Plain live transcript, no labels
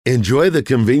Enjoy the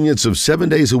convenience of 7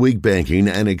 days a week banking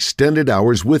and extended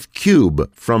hours with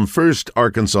Cube from First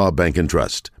Arkansas Bank and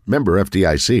Trust. Member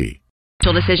FDIC.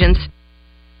 Decisions.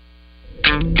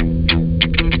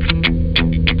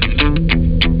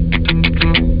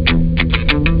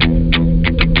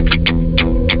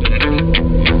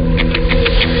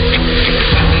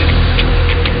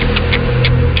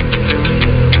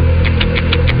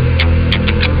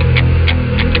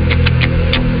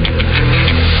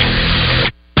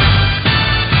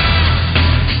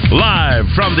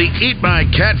 From the Eat My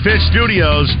Catfish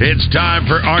studios, it's time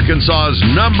for Arkansas's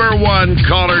 #1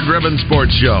 caller-driven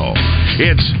sports show.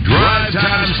 It's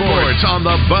Drivetime Sports on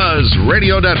the Buzz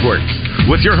Radio Network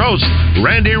with your hosts,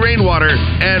 Randy Rainwater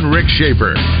and Rick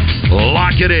Shaeffer.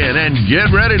 Lock it in and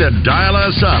get ready to dial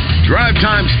us up.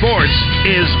 Drivetime Sports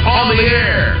is on the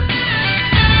air.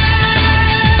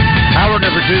 Hour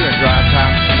number 2 at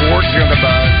Drivetime Sports here on the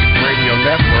Buzz Radio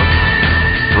Network.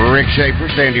 Rick Shaeffer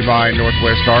standing by in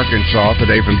Northwest Arkansas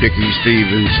today from Dickey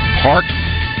Stevens Park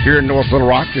here in North Little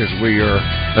Rock as we are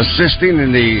assisting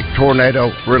in the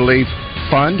Tornado Relief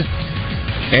Fund,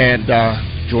 and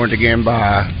joined again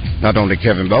by not only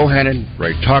Kevin Bohannon,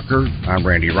 Ray Tucker, I'm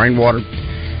Randy Rainwater,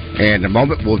 and in a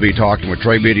moment we'll be talking with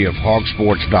Trey Biddy of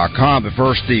hogsports.com. But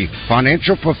first, the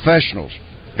financial professionals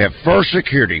at First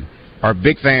Security are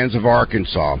big fans of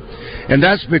Arkansas, and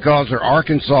that's because they're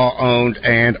Arkansas-owned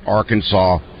and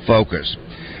Arkansas-focused.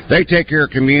 They take care of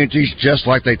communities just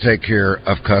like they take care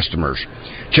of customers.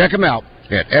 Check them out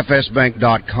at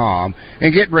fsbank.com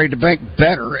and get ready to bank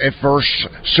better at First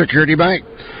Security Bank.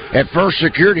 At First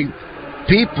Security,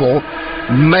 people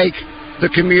make the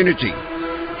community.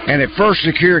 And at First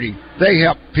Security, they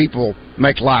help people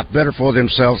make life better for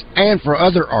themselves and for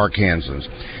other Arkansans.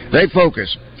 They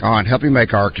focus on helping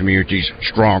make our communities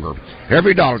stronger.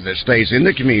 Every dollar that stays in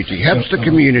the community helps the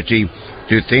community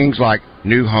do things like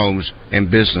new homes and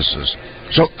businesses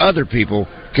so other people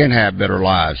can have better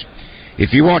lives.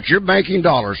 If you want your banking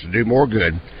dollars to do more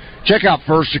good, check out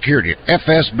First Security at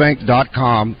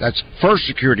fsbank.com. That's First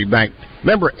Security Bank.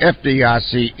 Member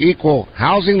FDIC, equal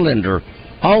housing lender,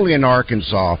 only in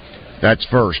Arkansas. That's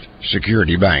First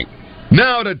Security Bank.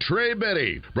 Now to Trey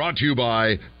Biddy, brought to you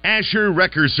by Asher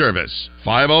Wrecker Service,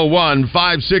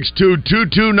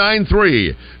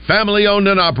 501-562-2293. Family owned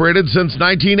and operated since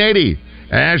 1980.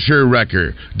 Asher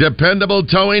Wrecker, dependable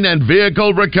towing and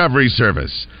vehicle recovery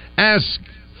service. Ask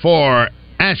for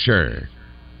Asher.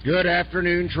 Good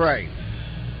afternoon, Trey.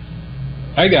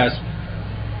 Hey, guys.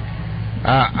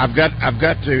 I've got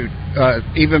to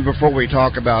even before we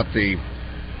talk about the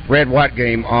red-white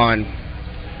game on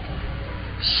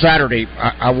Saturday,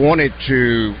 I wanted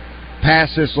to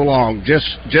pass this along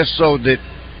just so that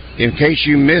in case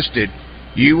you missed it,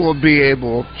 you will be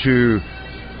able to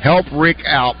help Rick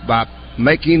out by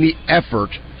making the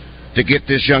effort to get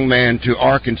this young man to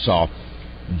Arkansas.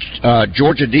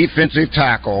 Georgia defensive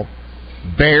tackle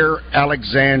Bear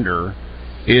Alexander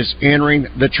is entering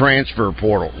the transfer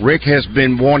portal. Rick has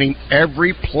been wanting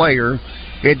every player.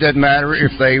 It doesn't matter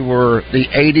if they were the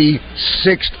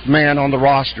 86th man on the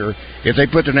roster. If they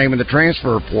put their name in the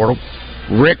transfer portal,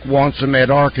 Rick wants them at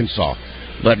Arkansas.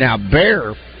 But now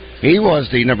Bear, he was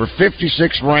the number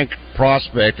 56 ranked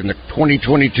prospect in the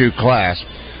 2022 class,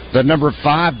 the number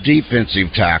 5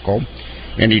 defensive tackle,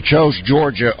 and he chose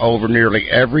Georgia over nearly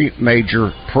every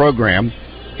major program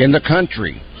in the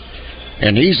country.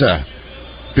 And he's a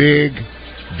big,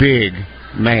 big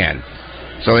man.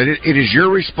 So it is your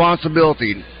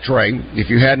responsibility, Trey, if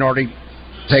you hadn't already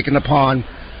taken upon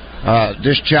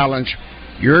this challenge.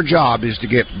 Your job is to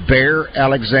get Bear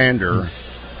Alexander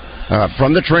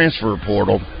from the transfer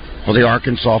portal for the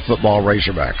Arkansas football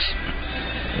Razorbacks.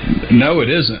 No, it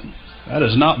isn't. That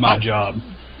is not my job.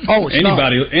 Oh, it's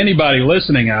anybody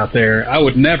listening out there, I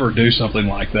would never do something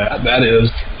like that. That is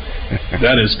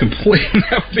complete.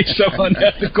 That would be so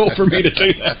unethical for me to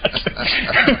do that.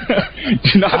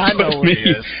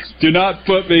 Do not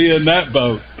put me in that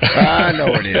boat. I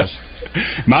know it is.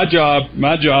 My job,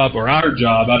 or our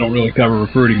job, I don't really cover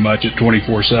recruiting much at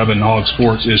 24/7 Hog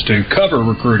Sports, is to cover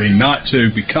recruiting, not to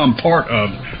become part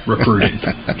of recruiting.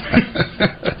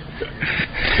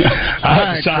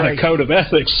 I sign a code of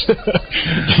ethics.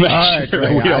 I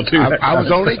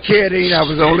was only kidding.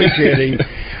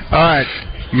 All right.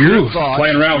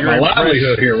 Playing around with my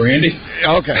livelihood here, Randy.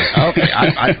 Okay.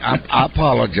 I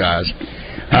apologize.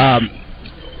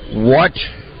 What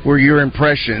were your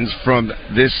impressions from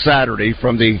this Saturday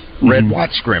from the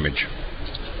red-white scrimmage?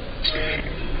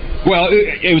 Well,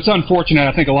 it was unfortunate.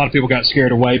 I think a lot of people got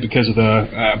scared away because of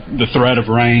the threat of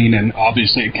rain, and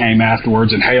obviously it came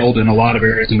afterwards and hailed in a lot of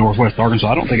areas in northwest Arkansas.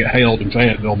 I don't think it hailed in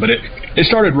Fayetteville, but it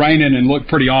started raining and looked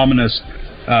pretty ominous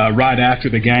right after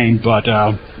the game. But,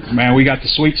 man, we got the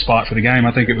sweet spot for the game.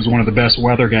 I think it was one of the best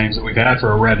weather games that we've had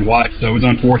for a red and white, so it was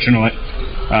unfortunate.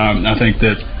 I think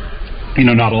that,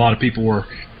 not a lot of people were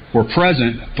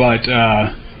present, but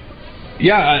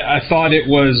I thought it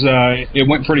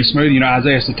went pretty smooth.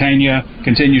 Isaiah Satania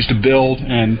continues to build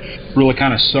and really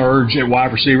kind of surge at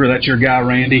wide receiver. That's your guy,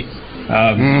 Randy.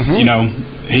 I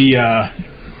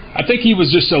think he was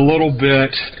just a little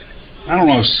bit, I don't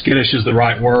know if skittish is the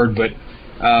right word, but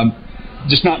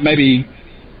just not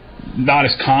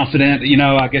as confident.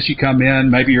 I guess you come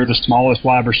in, maybe you're the smallest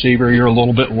wide receiver, you're a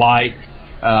little bit light.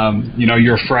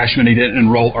 You're a freshman. He didn't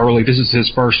enroll early. This is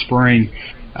his first spring.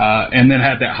 And then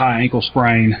had that high ankle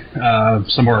sprain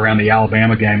somewhere around the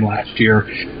Alabama game last year.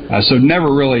 So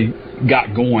never really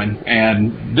got going.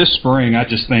 And this spring, I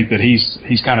just think that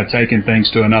he's kind of taken things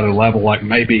to another level. Like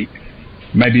maybe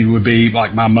would be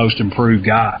like my most improved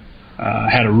guy.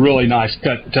 Had a really nice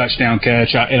touchdown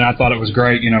catch, and I thought it was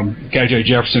great. KJ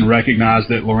Jefferson recognized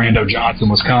that Lorando Johnson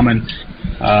was coming,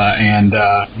 and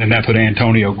that put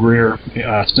Antonio Greer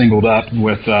singled up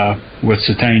with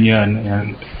Satania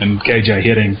and KJ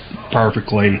hitting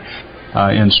perfectly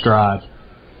in stride.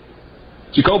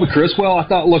 Jacoby Criswell, I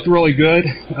thought looked really good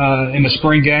in the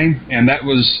spring game, and that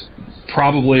was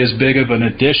probably as big of an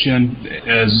addition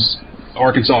as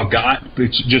Arkansas got,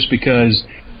 just because.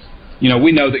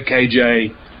 We know that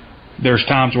KJ, there's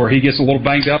times where he gets a little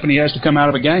banged up and he has to come out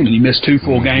of a game, and he missed 2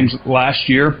 full games last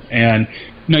year. And,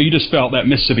 you just felt that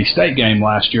Mississippi State game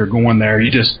last year going there,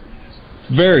 you just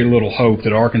very little hope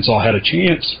that Arkansas had a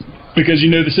chance because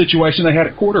you knew the situation they had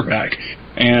at quarterback.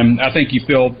 And I think you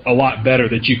feel a lot better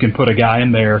that you can put a guy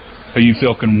in there who you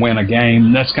feel can win a game.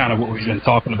 And that's kind of what we've been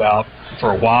talking about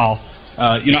for a while.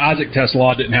 Isaac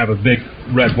TeSlaa didn't have a big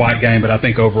red-white game, but I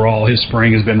think overall his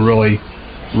spring has been really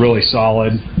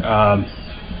solid. I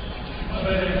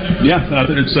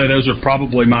would say those are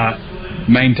probably my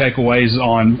main takeaways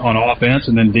on offense.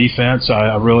 And then defense,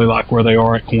 I really like where they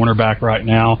are at cornerback right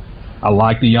now. I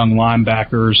like the young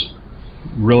linebackers,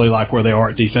 really like where they are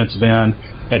at defensive end.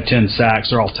 Had 10 sacks.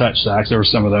 They're all touch sacks. There were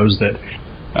some of those that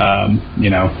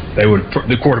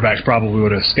the quarterbacks probably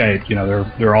would have escaped.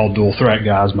 They're all dual threat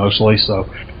guys mostly, so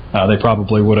they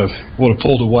probably would have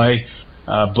pulled away.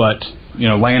 But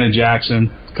Landon Jackson,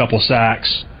 a couple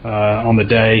sacks on the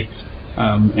day,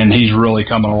 and he's really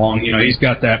coming along. He's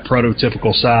got that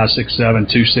prototypical size, 6'7",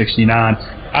 269.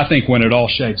 I think when it all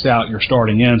shakes out, your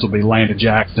starting ends will be Landon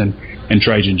Jackson and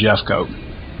Trajan Jeffcoat.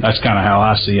 That's kind of how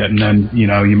I see it. And then you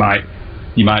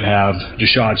might have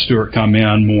Jashad Stewart come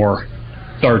in, more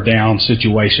third down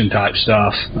situation type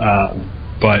stuff.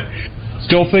 But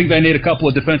still think they need a couple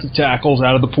of defensive tackles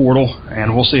out of the portal,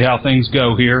 and we'll see how things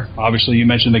go here. Obviously, you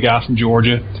mentioned the guy from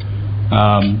Georgia.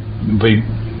 Be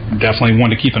definitely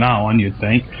one to keep an eye on, you'd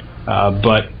think.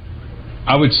 But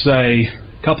I would say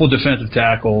a couple of defensive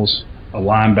tackles, a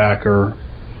linebacker,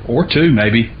 or 2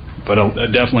 maybe, but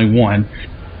definitely 1.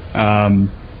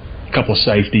 A couple of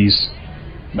safeties,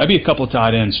 maybe a couple of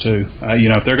tight ends too.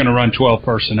 If they're going to run 12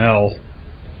 personnel,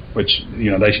 which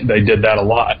they did that a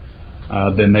lot,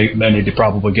 then they need to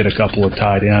probably get a couple of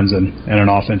tight ends and an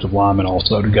offensive lineman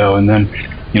also to go, and then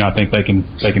I think they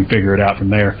can figure it out from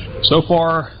there. So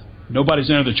far, nobody's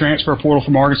entered the transfer portal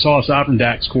from Arkansas aside from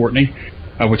Dax Courtney,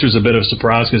 which was a bit of a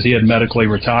surprise because he had medically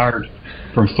retired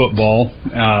from football.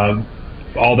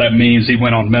 All that means he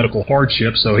went on medical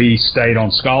hardship, so he stayed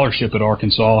on scholarship at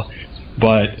Arkansas.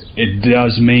 But it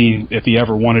does mean if he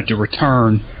ever wanted to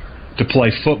return to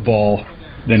play football,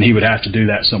 then he would have to do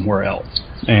that somewhere else.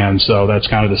 And so that's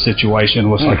kind of the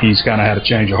situation. Looks like he's kind of had a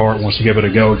change of heart, wants to give it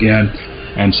a go again.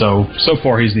 And so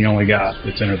far he's the only guy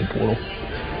that's entered the portal.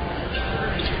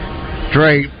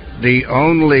 Trey, the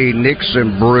only nicks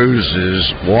and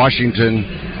bruises, Washington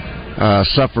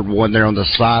suffered one there on the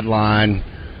sideline.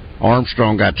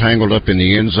 Armstrong got tangled up in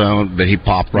the end zone, but he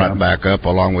popped right back up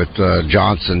along with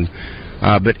Johnson.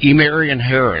 But Emarion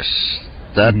Harris,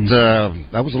 that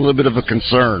was a little bit of a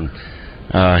concern.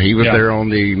 He was there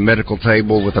on the medical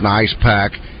table with an ice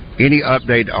pack. Any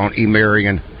update on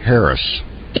Emarion Harris?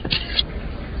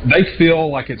 They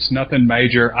feel like it's nothing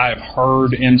major. I have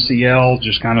heard MCL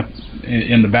just kind of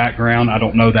in the background. I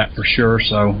don't know that for sure,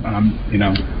 so I'm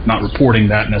not reporting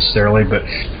that necessarily. But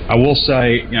I will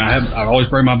say, I always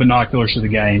bring my binoculars to the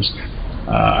games,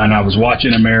 and I was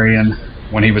watching Emarion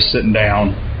when he was sitting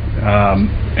down,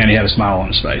 and he had a smile on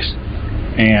his face.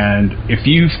 And if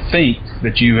you think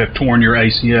that you have torn your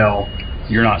ACL,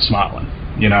 you're not smiling.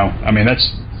 I mean,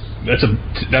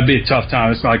 that'd be a tough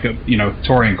time. It's like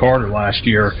Torian Carter last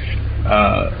year.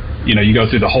 You go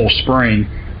through the whole spring,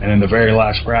 and in the very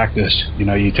last practice,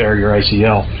 you tear your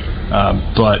ACL.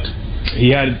 But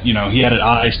he had it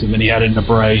iced, and then he had it in a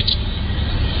brace.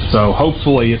 So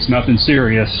hopefully it's nothing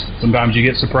serious. Sometimes you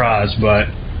get surprised, but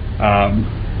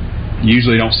you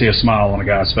usually don't see a smile on a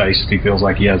guy's face if he feels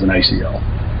like he has an ACL.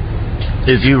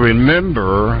 If you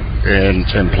remember,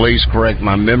 and please correct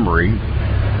my memory,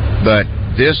 but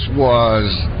this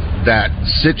was that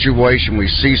situation we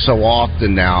see so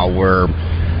often now where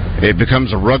it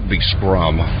becomes a rugby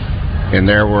scrum, and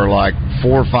there were like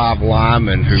 4 or 5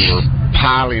 linemen who were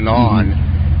piling on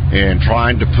and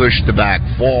trying to push the back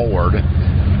forward.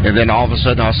 And then all of a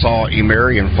sudden I saw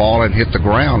Emarion fall and hit the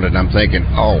ground, and I'm thinking,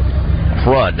 oh,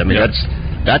 crud. I mean,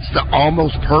 that's the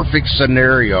almost perfect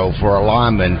scenario for a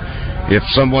lineman if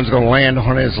someone's going to land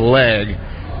on his leg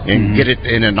and get it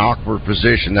in an awkward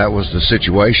position. That was the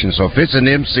situation. So if it's an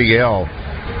MCL,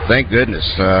 thank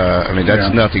goodness. I mean,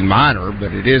 that's nothing minor,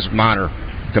 but it is minor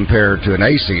compared to an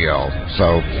ACL.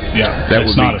 So that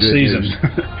would be not a good season.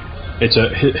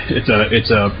 It's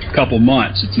a couple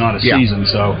months. It's not a season.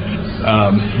 So,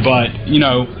 but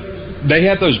they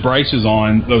have those braces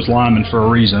on, those linemen, for a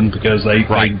reason, because they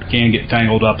can get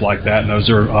tangled up like that, and those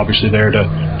are obviously there to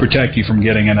protect you from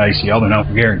getting an ACL. They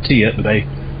don't guarantee it, but they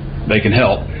can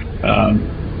help.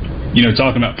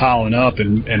 Talking about piling up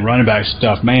and running back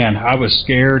stuff, man, I was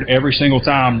scared every single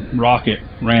time Rocket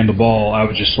ran the ball. I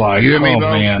was just like,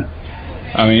 man.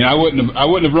 I mean, I wouldn't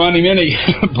have run him any,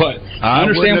 but I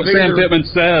understand what Sam Pittman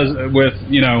says with,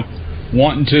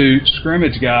 wanting to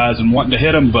scrimmage guys and wanting to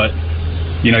hit them, but,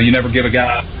 you never give a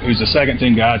guy who's a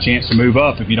second-team guy a chance to move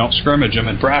up if you don't scrimmage him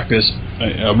in practice,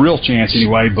 a real chance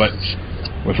anyway. But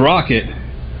with Rocket,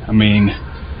 I mean,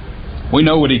 we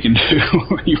know what he can do.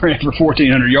 He ran for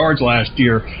 1,400 yards last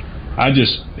year.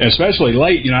 Especially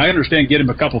late, I understand get him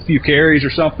a few carries or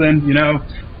something,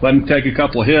 let him take a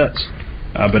couple of hits.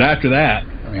 But after that,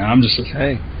 I mean, I'm just...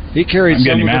 Hey, he carried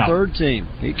some with the third team.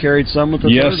 He carried some with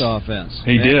the third offense.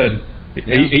 He did.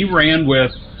 Yeah. He ran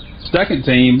with second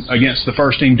team against the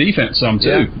first team defense some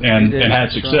too, and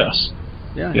had success.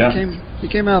 Right. Yeah, he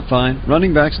came out fine.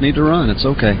 Running backs need to run. It's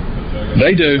okay.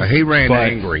 They do. He ran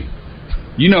angry.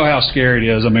 You know how scary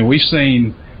it is. I mean,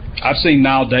 I've seen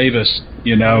Nile Davis,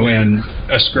 in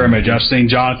a scrimmage. I've seen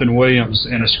Jonathan Williams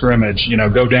in a scrimmage,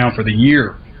 go down for the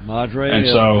year. Madre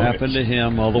Hill happened to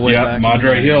him all the way back.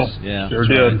 Madre Hill. Yeah, sure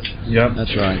did. Yep.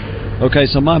 That's right. Okay,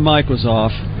 so my mic was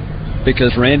off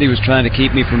because Randy was trying to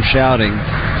keep me from shouting.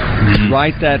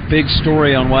 Write that big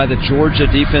story on why the Georgia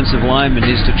defensive lineman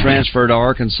needs to transfer to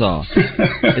Arkansas.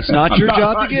 It's not your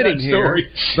job to get him here,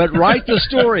 but write the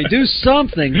story. Do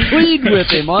something. Plead with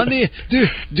him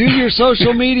do your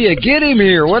social media. Get him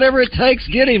here. Whatever it takes,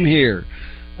 get him here.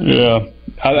 Yeah.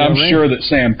 I'm sure that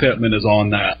Sam Pittman is on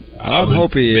that. I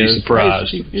hope he is. Be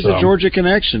surprised. He's a Georgia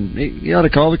connection. You ought to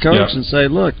call the coach and say,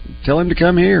 look, tell him to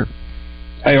come here.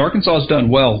 Hey, Arkansas has done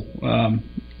well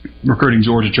recruiting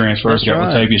Georgia transfers.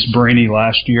 Got Latavius Brini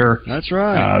last year. That's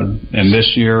right. And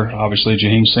this year, obviously,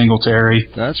 Jaheim Singletary.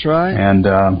 That's right. And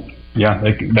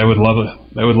they would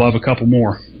love a couple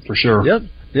more for sure. Yep.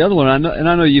 The other one,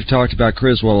 I know you've talked about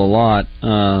Criswell a lot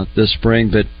this spring,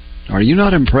 but are you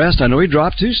not impressed? I know he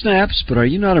dropped 2 snaps, but are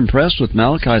you not impressed with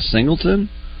Malachi Singleton?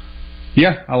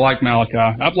 Yeah, I like Malachi.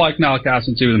 I've liked Malachi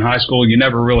since he was in high school. You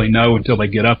never really know until they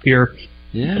get up here.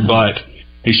 Yeah. But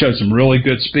he showed some really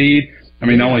good speed. I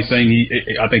mean, the only thing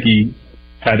I think he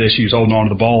had issues holding on to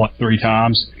the ball like 3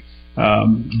 times.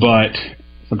 But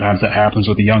sometimes that happens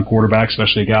with a young quarterback,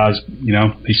 especially guys,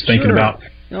 he's thinking about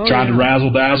trying to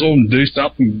razzle-dazzle and do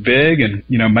something big and,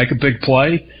 make a big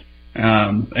play.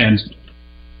 But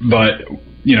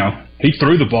he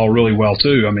threw the ball really well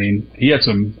too. I mean, he had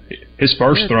his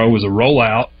first throw was a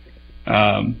rollout,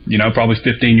 probably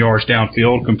 15 yards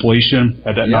downfield completion.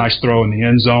 Had that nice throw in the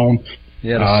end zone. He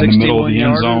had a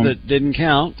 61-yarder that didn't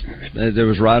count. That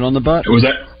was right on the button. Was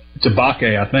that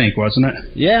Tabake, I think, wasn't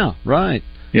it? Yeah, right.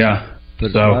 Yeah.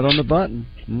 Put it right on the button.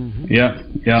 Mm-hmm. Yeah.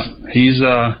 He's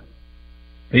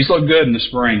looked good in the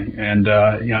spring, and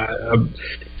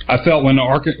I felt when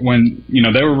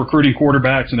they were recruiting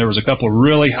quarterbacks and there was a couple of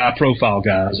really high-profile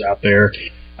guys out there,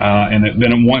 and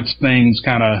then once things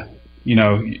kind of,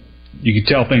 you could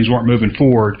tell things weren't moving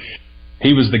forward,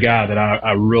 he was the guy that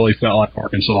I really felt like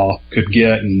Arkansas could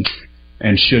get and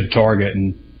should target,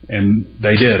 and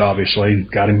they did, obviously.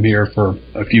 Got him here for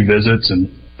a few visits,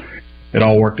 and it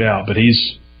all worked out. But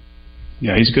he's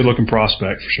a good-looking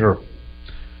prospect for sure.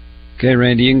 Okay,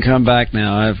 Randy, you can come back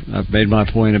now. I've made my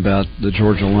point about the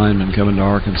Georgia lineman coming to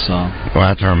Arkansas. Well,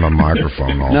 I turned my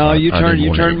microphone off. No, you turned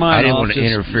mine off. I didn't want to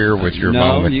interfere with your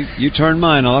moment. No, you turned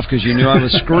mine off because you knew I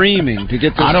was screaming to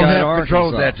get this guy to Arkansas. I don't have control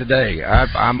of that today.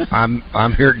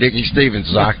 I'm here at Dickie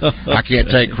Stevens. I can't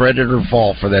take credit or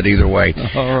fault for that either way.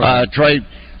 All right. Trey,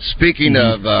 speaking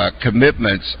of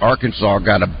commitments, Arkansas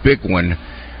got a big one.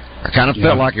 I kind of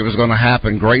felt like it was going to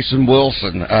happen. Grayson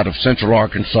Wilson out of Central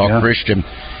Arkansas Christian.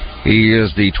 He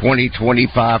is the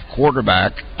 2025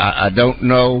 quarterback. I don't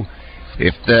know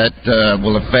if that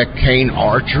will affect Kane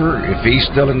Archer, if he's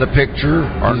still in the picture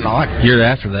or not. Year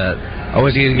after that. Oh,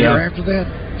 is he a year after that?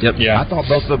 Yep. Yeah. I thought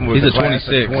both of them were He's the a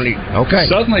 26. 20. Okay.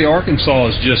 Suddenly, Arkansas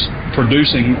is just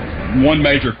producing one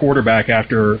major quarterback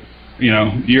after,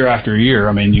 year after year.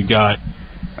 I mean, you got,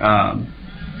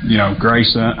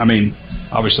 Grayson. I mean,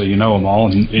 obviously you know them all,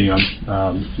 and you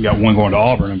got one going to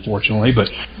Auburn, unfortunately, but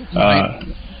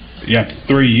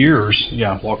 3 years.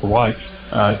 Yeah, Walker White.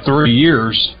 3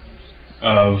 years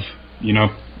of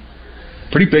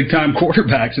pretty big time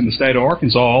quarterbacks in the state of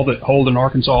Arkansas, all that Holden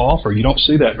Arkansas offer. You don't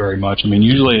see that very much. I mean,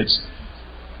 usually it's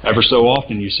ever so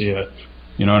often you see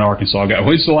an Arkansas guy.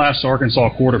 Who's the last Arkansas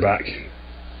quarterback?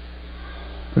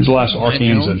 Who's the last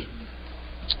Arkansan?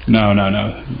 No.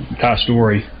 Ty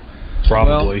Story,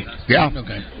 probably. Well,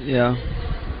 yeah.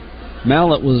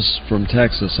 Mallet was from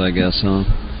Texas, I guess, huh?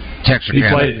 Texas. He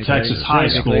played at Texas High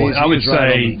School. I would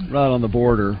say right on the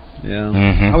border. Yeah.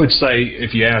 Mm-hmm. I would say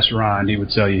if you ask Ryan, he would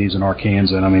tell you he's an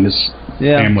Arkansan. I mean, his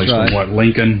family's from what,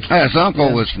 Lincoln? His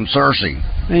uncle was from Searcy.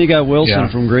 And you got Wilson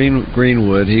from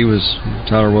Greenwood. He was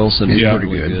Tyler Wilson. He's pretty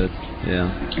good. Yeah.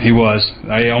 He was.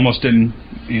 I almost didn't.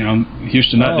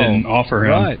 Houston Nutt didn't offer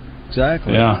him. Right.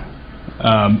 Exactly. Yeah.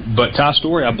 But Ty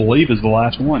Story, I believe, is the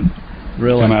last one.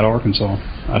 Really? Come out of Arkansas.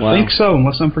 I think so,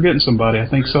 unless I'm forgetting somebody. I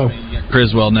think so.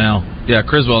 Criswell now. Yeah,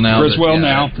 Criswell now.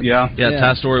 Yeah,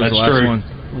 Ty Story was the last one.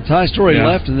 Well, Ty Story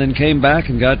left and then came back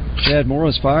and got Chad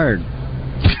Morris fired.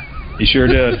 He sure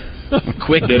did.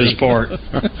 Quick did his part.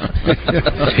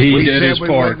 He did his part.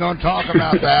 We weren't going to talk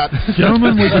about that.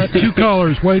 Gentlemen, we've got 2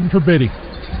 callers waiting for Biddy.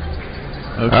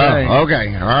 Okay.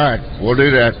 Okay. All right. We'll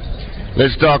do that.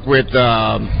 Let's talk with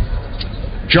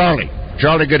Charlie.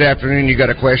 Charlie, good afternoon. You got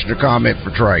a question or comment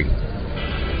for Trey?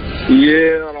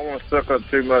 Yeah, I don't want to suck up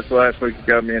too much. Last week you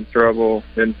got me in trouble.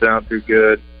 Didn't sound too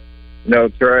good. No,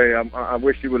 Trey, I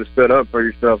wish you would have stood up for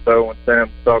yourself, though, when Sam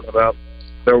was talking about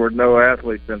there were no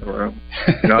athletes in the room.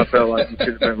 I felt like you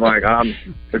should have been like, I'm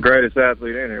the greatest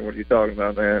athlete in here. What are you talking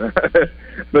about, man?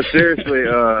 But seriously,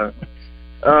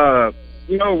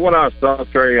 what I saw,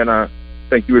 Trey, and I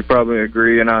think you would probably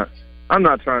agree, and I'm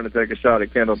not trying to take a shot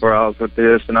at Kendall Browse with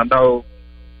this, and I know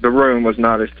the room was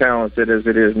not as talented as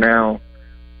it is now.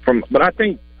 But I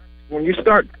think when you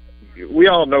start, we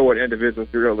all know what individual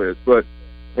drill is, but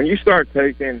when you start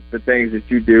taking the things that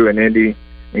you do in Indy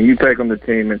and you take them to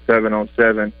team in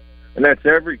 7-on-7, and that's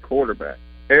every quarterback,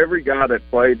 every guy that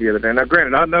played the other day. Now,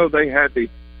 granted, I know they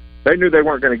knew they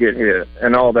weren't going to get hit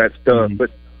and all that stuff, but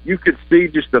you could see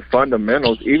just the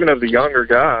fundamentals, even of the younger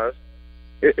guys.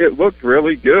 It looked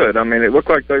really good. I mean, it looked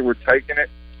like they were taking it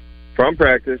from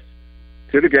practice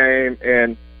to the game,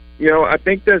 and I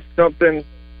think there's something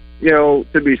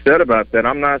to be said about that.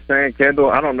 I'm not saying Kendall.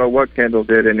 I don't know what Kendall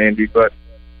did in Indy, but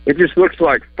it just looks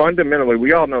like fundamentally,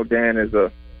 we all know Dan is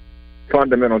a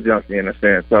fundamental junkie in a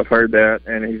sense. I've heard that,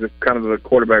 and he's kind of a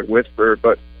quarterback whisperer.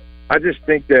 But I just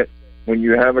think that when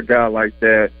you have a guy like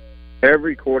that,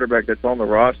 every quarterback that's on the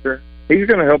roster, he's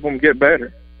going to help them get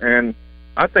better. And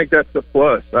I think that's the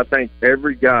plus. I think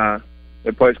every guy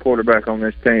that plays quarterback on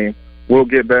this team will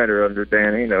get better under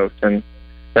Dan Enos, and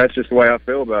that's just the way I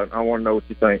feel about it. I want to know what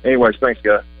you think. Anyways, thanks,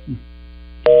 guys.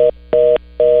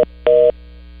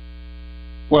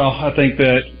 Well, I think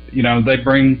that, they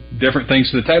bring different things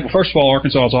to the table. First of all,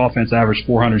 Arkansas's offense averaged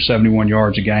 471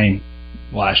 yards a game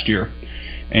last year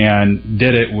and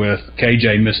did it with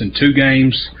KJ missing 2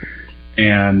 games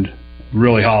and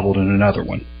really hobbled in another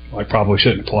one, like probably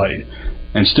shouldn't have played,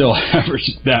 and still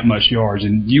averaged that much yards.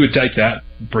 And you would take that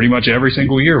pretty much every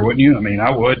single year, wouldn't you? I mean,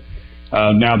 I would.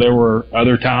 Now, there were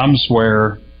other times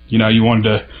where, you wanted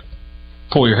to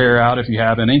pull your hair out if you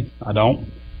have any. I don't.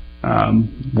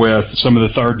 With some of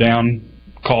the third down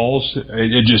calls,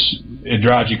 it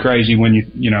drives you crazy when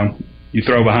you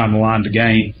throw behind the line to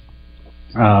gain.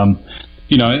 And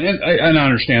I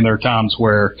understand there are times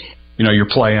where you're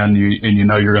playing and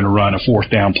you're going to run a 4th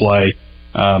down play,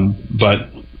 but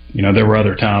there were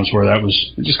other times where it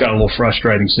just got a little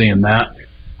frustrating seeing that.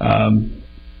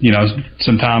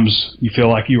 Sometimes you feel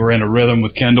like you were in a rhythm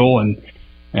with Kendall,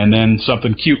 and then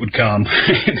something cute would come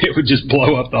and it would just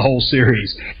blow up the whole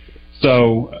series.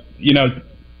 So,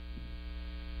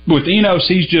 with Enos,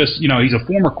 he's just, he's a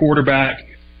former quarterback,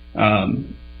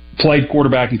 played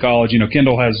quarterback in college.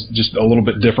 Kendall has just a little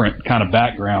bit different kind of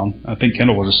background. I think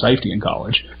Kendall was a safety in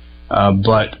college,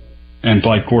 and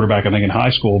played quarterback, I think, in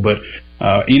high school. But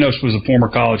Enos was a former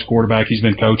college quarterback. He's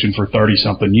been coaching for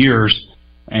 30-something years,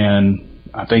 and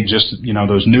I think just,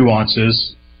 those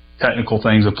nuances, technical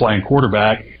things of playing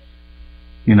quarterback,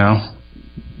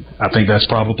 I think that's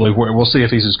probably where we'll see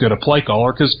if he's as good a play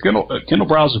caller, because Kendall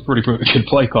Browse is a pretty good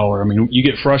play caller. I mean, you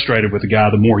get frustrated with the guy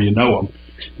the more you know him.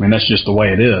 I mean, that's just the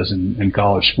way it is in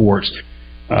college sports.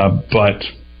 But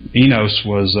Enos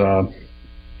was,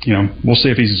 we'll see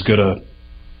if he's as good a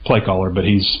play caller, but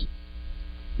he's,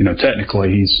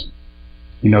 technically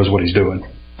he knows what he's doing.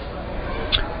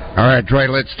 All right, Trey,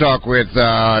 let's talk with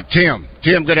Tim.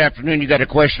 Tim, good afternoon. You got a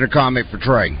question or comment for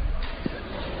Trey?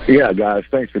 Yeah, guys,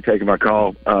 thanks for taking my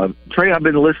call. Trey, I've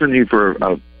been listening to you for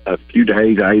a few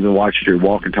days. I even watched your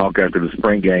walk and talk after the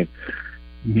spring game.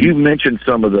 Mm-hmm. You mentioned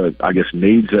some of the,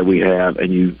 needs that we have,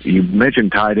 and you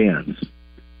mentioned tight ends.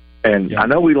 And I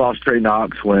know we lost Trey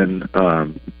Knox when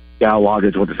Gal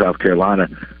Loggins went to South Carolina,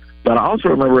 but I also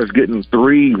remember us getting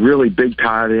 3 really big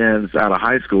tight ends out of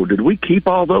high school. Did we keep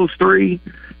all those 3?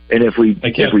 And if we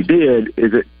did,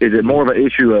 is it more of an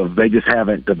issue of they just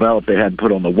haven't developed, they hadn't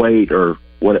put on the weight, or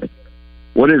what is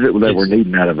it that we're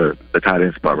needing out of the tight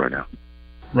end spot right now?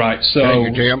 Right. So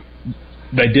thank you, Tim.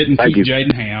 They didn't keep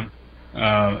Jaden Ham.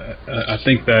 I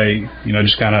think they,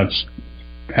 just kind of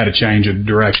had a change of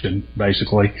direction,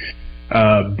 basically.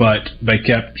 But they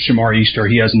kept Shamar Easter.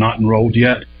 He has not enrolled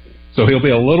yet, so he'll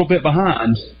be a little bit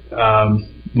behind.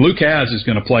 Luke Haz is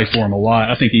going to play for him a lot.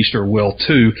 I think Easter will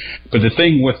too. But the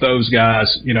thing with those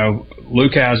guys,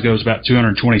 Luke Haz goes about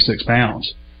 226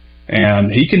 pounds.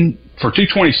 And he can, for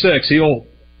 226, he'll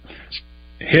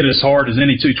hit as hard as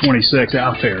any 226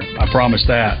 out there. I promise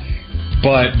that.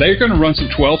 But they're going to run some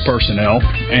 12 personnel,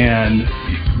 and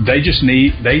they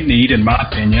need, in my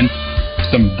opinion,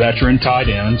 some veteran tight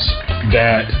ends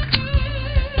that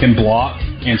can block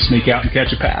and sneak out and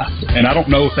catch a pass. And I don't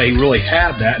know if they really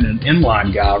have that in an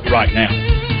inline guy right now.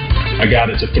 A guy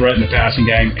that's a threat in the passing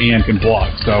game and can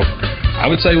block. So I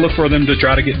would say look for them to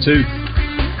try to get two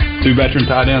veteran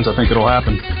tight ends. I think it'll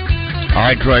happen. All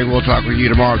right, Trey, we'll talk with you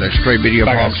tomorrow. That's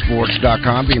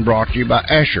TreyVideoBallSports.com, being brought to you by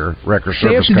Asher Record Service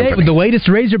Company. Stay up to date with the latest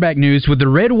Razorback news with the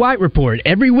Red White Report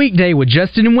every weekday with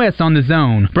Justin and Wes on The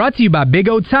Zone. Brought to you by Big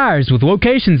O Tires with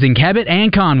locations in Cabot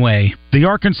and Conway. The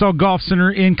Arkansas Golf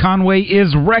Center in Conway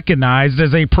is recognized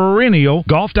as a perennial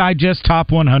Golf Digest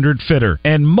Top 100 fitter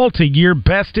and multi-year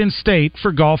best in state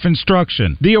for golf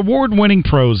instruction. The award-winning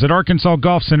pros at Arkansas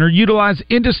Golf Center utilize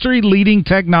industry-leading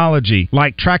technology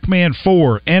like TrackMan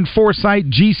 4 and Foresight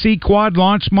GC Quad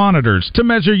Launch monitors to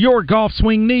measure your golf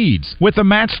swing needs. With a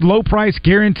matched low-price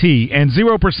guarantee and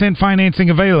 0% financing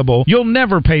available, you'll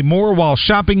never pay more while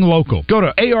shopping local. Go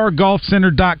to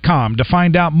argolfcenter.com to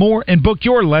find out more and book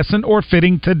your lesson or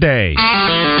fitting today.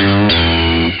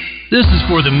 This is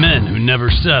for the men who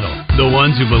never settle, the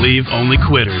ones who believe only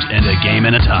quitters end a game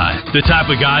and a tie, the type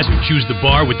of guys who choose the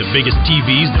bar with the biggest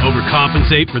TVs to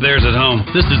overcompensate for theirs at home.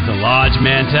 This is the Lodge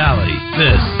mentality.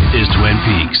 This is Twin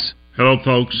Peaks. Hello,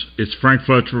 folks. It's Frank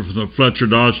Fletcher from the Fletcher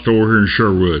Dodge store here in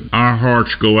Sherwood. Our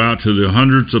hearts go out to the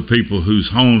hundreds of people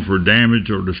whose homes were damaged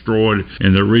or destroyed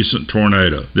in the recent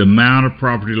tornado. The amount of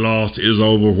property lost is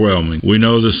overwhelming. We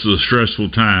know this is a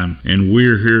stressful time, and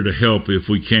we're here to help if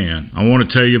we can. I want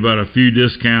to tell you about a few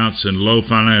discounts and low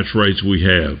finance rates we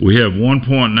have. We have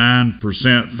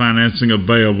 1.9% financing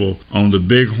available on the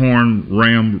Bighorn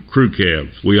Ram crew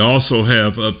cabs. We also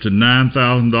have up to $9,000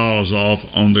 off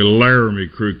on the Laramie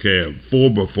crew cab.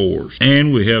 4x4s,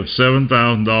 and we have $7,000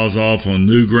 off on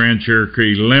new Grand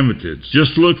Cherokee Limiteds.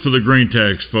 Just look for the green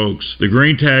tags, folks. The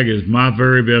green tag is my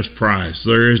very best price.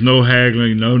 There is no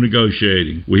haggling, no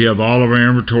negotiating. We have all of our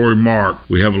inventory marked.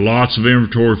 We have lots of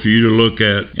inventory for you to look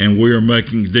at, and we are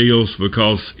making deals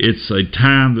because it's a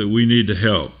time that we need to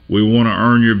help. We want to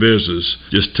earn your business.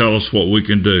 Just tell us what we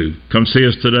can do. Come see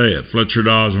us today at Fletcher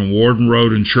Dodge on Warden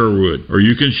Road in Sherwood, or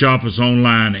you can shop us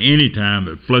online anytime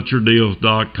at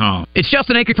FletcherDeals.com. It's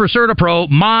Justin Aker for CertaPro,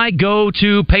 my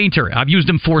go-to painter. I've used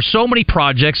them for so many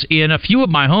projects in a few of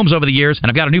my homes over the years, and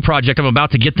I've got a new project I'm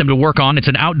about to get them to work on. It's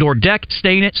an outdoor deck.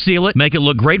 Stain it, seal it, make it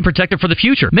look great and protect it for the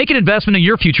future. Make an investment in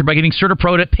your future by getting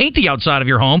CertaPro to paint the outside of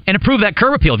your home and improve that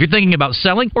curb appeal. If you're thinking about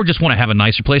selling or just want to have a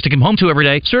nicer place to come home to every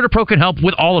day, CertaPro can help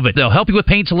with all of it. They'll help you with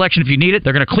paint selection if you need it.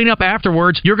 They're going to clean up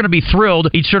afterwards. You're going to be thrilled.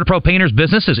 Each CertaPro painter's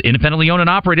business is independently owned and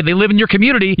operated. They live in your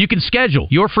community. You can schedule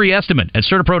your free estimate at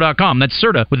CertaPro.com. That's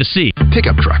Certa with a C.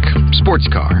 Pickup truck, sports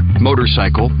car,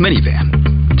 motorcycle, minivan.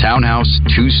 Townhouse,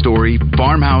 two-story,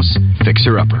 farmhouse,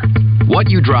 fixer-upper. What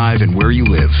you drive and where you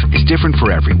live is different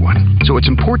for everyone, so it's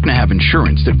important to have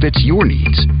insurance that fits your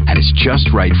needs and is just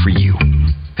right for you.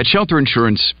 At Shelter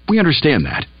Insurance, we understand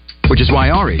that, which is why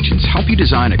our agents help you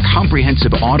design a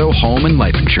comprehensive auto, home, and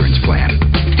life insurance plan.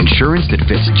 Insurance that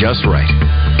fits just right.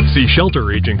 See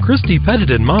Shelter Agent Christy Pettit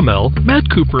in Maumelle, Matt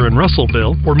Cooper in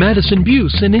Russellville, or Madison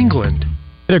Buse in England.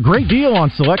 Get a great deal on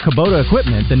select Kubota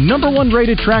equipment, the #1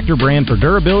 rated tractor brand for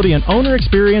durability and owner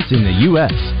experience in the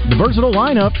U.S. The versatile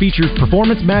lineup features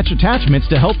performance match attachments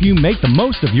to help you make the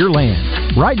most of your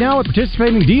land. Right now at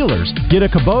participating dealers, get a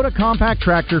Kubota compact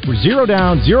tractor for 0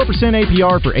 down, 0%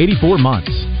 APR for 84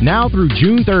 months. Now through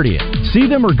June 30th. See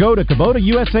them or go to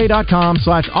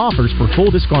KubotaUSA.com/offers for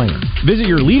full disclaimer. Visit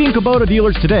your leading Kubota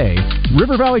dealers today.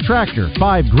 River Valley Tractor,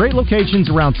 5 great locations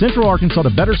around Central Arkansas to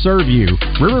better serve you.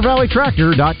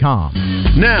 RiverValleyTractor.com.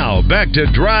 Now, back to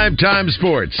Drive Time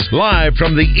Sports, live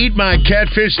from the Eat My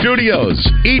Catfish studios.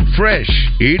 Eat fresh,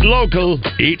 eat local,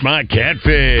 eat my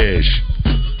catfish.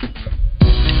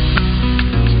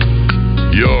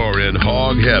 You're in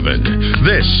hog heaven.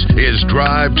 This is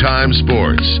Drive Time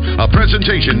Sports, a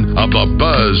presentation of the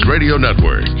Buzz Radio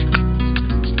Network.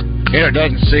 It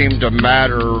doesn't seem to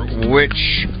matter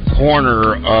which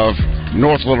corner of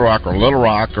North Little Rock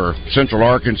or Central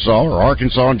Arkansas or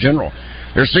Arkansas in general.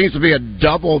 There seems to be a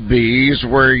double B's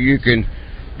where you can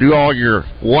do all your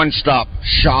one-stop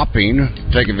shopping,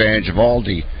 take advantage of all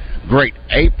the great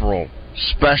April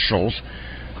specials.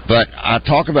 But I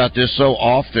talk about this so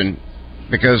often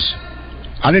because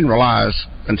I didn't realize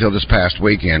until this past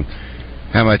weekend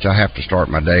how much I have to start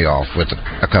my day off with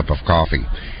a cup of coffee.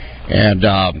 And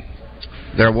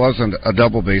there wasn't a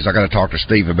double B's. I got to talk to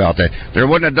Steve about that. There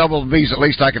wasn't a double B's, at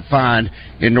least I could find,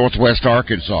 in Northwest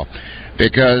Arkansas,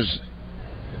 because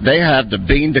they have the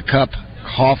bean to cup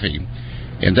coffee,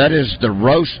 and that is the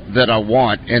roast that I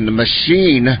want, and the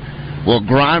machine will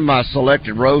grind my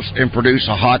selected roast and produce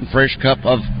a hot and fresh cup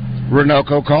of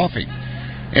Renoco coffee.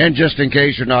 And just in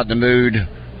case you're not in the mood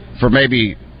for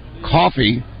maybe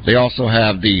coffee, they also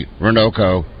have the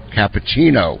Renoco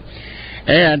cappuccino.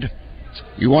 And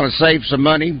you want to save some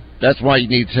money? That's why you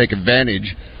need to take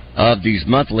advantage of these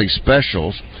monthly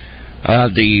specials.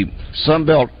 The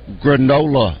Sunbelt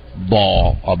Granola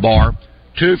bar,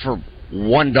 2 for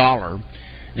 $1,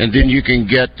 and then you can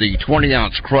get the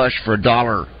 20-ounce crush for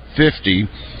 $1.50.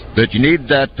 But you need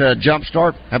that jump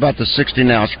start. How about the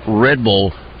 16-ounce Red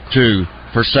Bull 2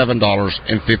 for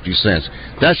 $7.50?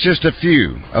 That's just a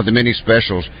few of the many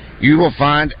specials you will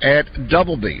find at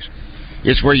Double B's.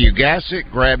 It's where you gas it,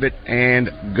 grab it,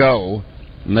 and go.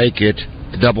 Make it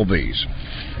Double B's.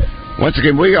 Once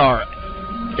again, we are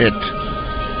at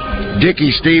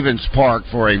Dickey Stevens Park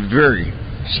for a very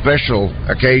special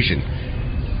occasion.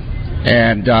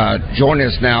 And joining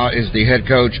us now is the head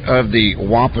coach of the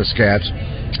Wampus Cats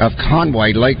of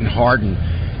Conway, Leighton Harden.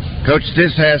 Coach,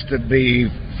 this has to be,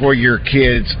 for your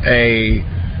kids, a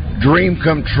dream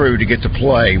come true to get to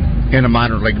play in a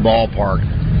minor league ballpark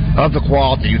of the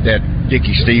quality that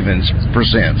Dickey Stevens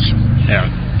presents. Yeah.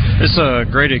 It's a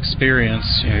great experience,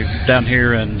 down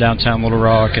here in downtown Little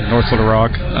Rock and North Little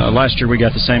Rock. Last year we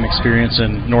got the same experience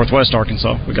in Northwest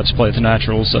Arkansas. We got to play at the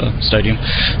Naturals Stadium.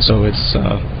 So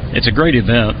it's a great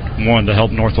event, one, to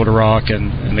help North Little Rock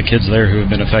and the kids there who have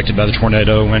been affected by the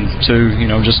tornado, and two,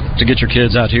 just to get your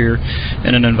kids out here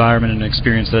in an environment and an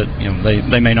experience that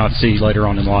they may not see later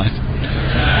on in life.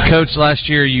 Coach, last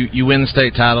year you win the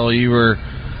state title. You were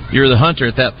the hunter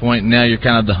at that point, and now you're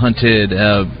kind of the hunted.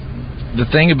 The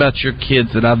thing about your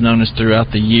kids that I've noticed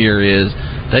throughout the year is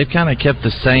they've kind of kept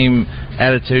the same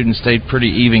attitude and stayed pretty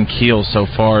even keel so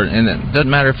far. And it doesn't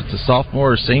matter if it's a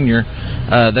sophomore or senior,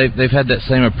 they've had that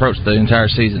same approach the entire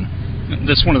season.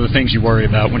 That's one of the things you worry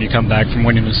about when you come back from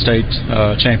winning the state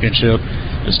championship.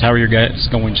 Just how are your guys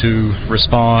going to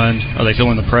respond? Are they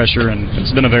feeling the pressure? And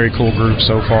it's been a very cool group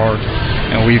so far.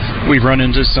 And we've run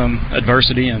into some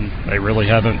adversity, and they really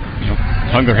haven't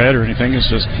hung their head or anything. It's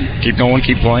just keep going,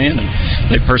 keep playing,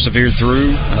 and they've persevered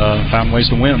through, found ways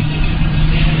to win.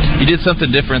 You did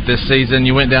something different this season.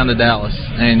 You went down to Dallas,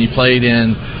 and you played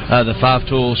in the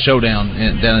 5-tool showdown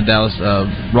down in Dallas,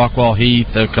 Rockwall Heath,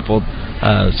 a couple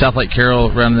South Lake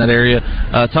Carroll, around in that area.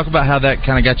 Talk about how that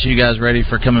kind of got you guys ready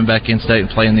for coming back in state and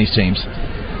playing these teams.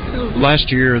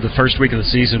 last year, the first week of the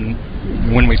season,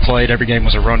 when we played, every game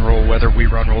was a run roll, whether we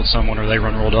run rolled someone or they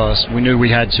run rolled us. We knew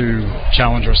we had to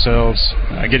challenge ourselves,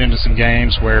 get into some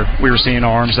games where we were seeing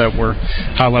arms that were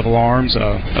high-level arms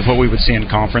of what we would see in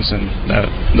conference, and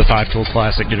the 5-tool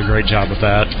Classic did a great job with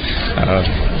that.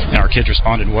 And our kids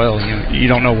responded well. You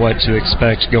don't know what to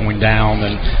expect going down,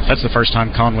 and that's the first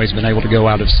time Conway's been able to go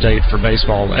out of state for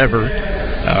baseball ever.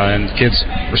 And kids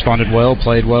responded well,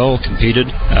 played well, competed,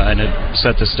 and it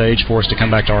set the stage for us to come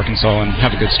back to Arkansas and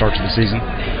have a good start to the season.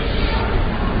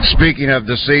 Speaking of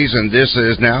the season, this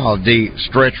is now the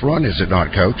stretch run, is it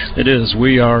not, Coach? It is.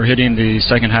 We are hitting the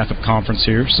second half of conference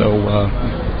here, so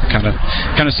kind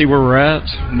of see where we're at,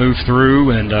 move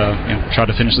through, and try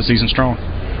to finish the season strong.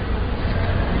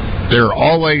 There are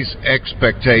always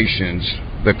expectations.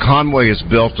 The Conway has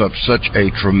built up such a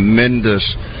tremendous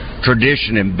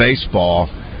tradition in baseball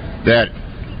that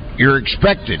you're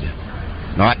expected,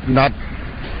 not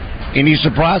any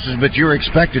surprises, but you're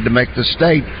expected to make the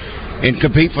state and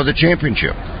compete for the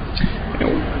championship.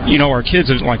 Our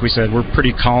kids, like we said, we're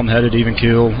pretty calm-headed, even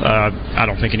keel. I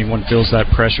don't think anyone feels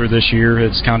that pressure this year.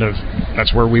 It's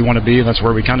that's where we want to be, and that's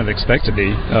where we kind of expect to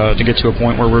be, to get to a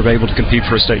point where we're able to compete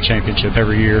for a state championship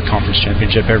every year, conference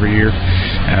championship every year.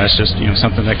 It's just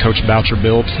something that Coach Boucher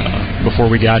built before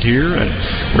we got here, and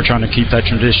we're trying to keep that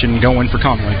tradition going for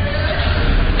Conway.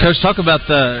 Coach, talk about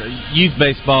the youth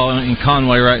baseball in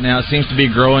Conway right now. It seems to be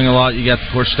growing a lot. You got,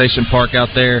 of course, Station Park out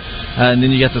there, and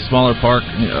then you got the smaller park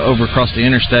over across the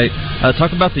interstate.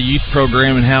 Talk about the youth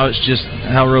program and how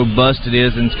robust it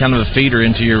is, and it's kind of a feeder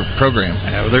into your program.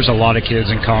 There's a lot of kids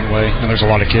in Conway, and there's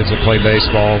a lot of kids that play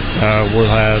baseball.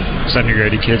 We'll have 70 or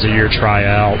 80 kids a year try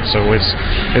out, so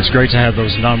it's great to have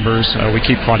those numbers. We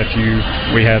keep quite a few.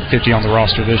 We have 50 on the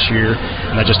roster this year,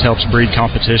 and that just helps breed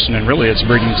competition, and really it's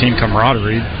breeding team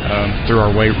camaraderie. Through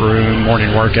our weight room,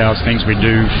 morning workouts, things we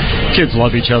do. Kids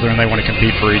love each other and they want to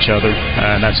compete for each other,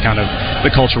 and that's kind of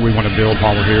the culture we want to build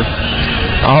while we're here.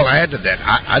 I'll add to that.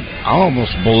 I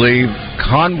almost believe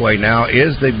Conway now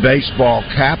is the baseball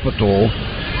capital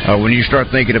when you start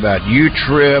thinking about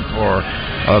U-Trip or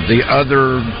the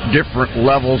other different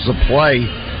levels of play.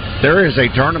 There is a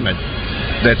tournament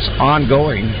that's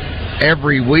ongoing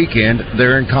every weekend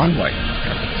there in Conway.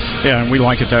 Yeah, and we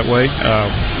like it that way.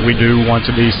 We do want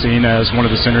to be seen as one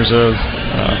of the centers of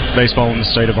baseball in the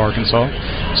state of Arkansas.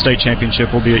 State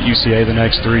championship will be at UCA the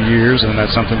next 3 years, and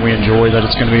that's something we enjoy, that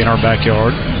it's going to be in our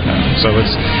backyard. So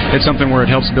it's something where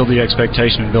it helps build the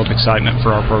expectation and build excitement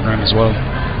for our program as well.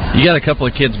 You got a couple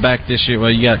of kids back this year.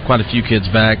 Well, you got quite a few kids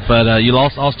back, but you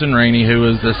lost Austin Rainey, who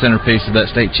was the centerpiece of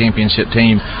that state championship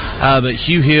team. But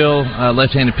Hugh Hill,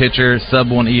 left-handed pitcher,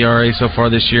 sub-1 ERA so far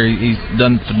this year. He's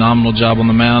done a phenomenal job on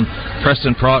the mound.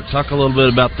 Preston Prock, talk a little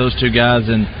bit about those two guys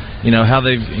and how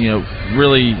they've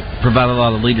really provided a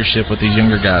lot of leadership with these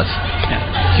younger guys.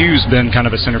 Yeah. Hugh's been kind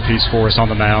of a centerpiece for us on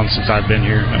the mound since I've been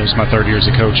here. This is my third year as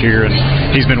a coach here, and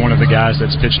he's been one of the guys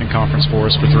that's pitched in conference for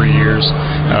us for 3 years.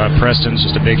 Preston's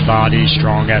just a big body,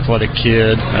 strong, athletic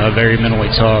kid, very mentally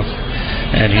tough,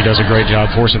 and he does a great job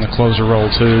for us in the closer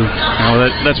role too.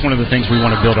 That's one of the things we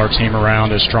want to build our team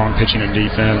around, is strong pitching and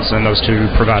defense, and those two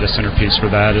provide a centerpiece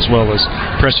for that, as well as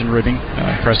Preston Ribbing.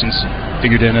 Preston's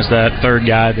figured in as that third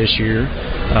guy this year,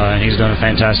 and he's done a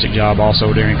fantastic job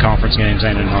also during conference games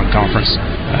and in non-conference.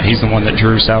 He's the one that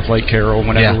drew South Lake Carroll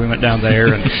whenever we went down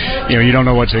there, and you don't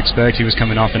know what to expect. He was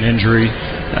coming off an injury,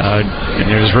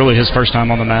 and it was really his first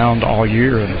time on the mound all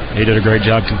year, and he did a great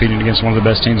job competing against one of the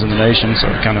best teams in the nation, so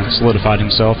it kind of solidified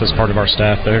himself as part of our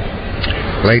staff there.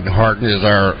 Leighton Harton is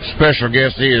our special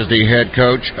guest. He is the head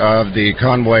coach of the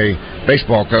Conway,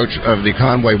 baseball coach of the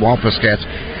Conway Wampus Cats.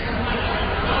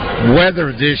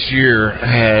 Weather this year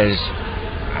has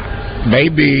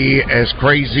maybe as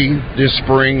crazy this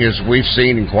spring as we've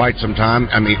seen in quite some time.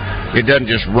 I mean, it doesn't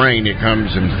just rain, it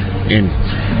comes in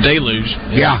deluge.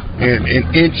 Yeah, in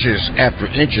inches after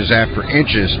inches after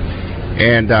inches.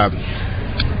 And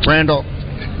Randall,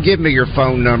 give me your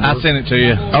phone number. I sent it to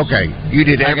you. Okay, you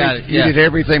did you did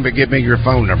everything but give me your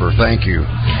phone number. Thank you.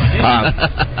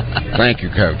 Thank you,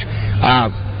 Coach.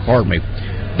 Pardon me.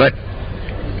 But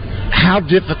how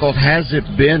difficult has it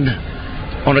been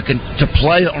to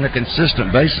play on a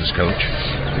consistent basis, Coach?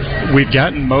 We've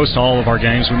gotten most all of our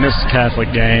games. We missed the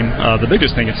Catholic game. The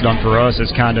biggest thing it's done for us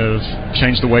is kind of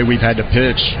changed the way we've had to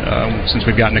pitch since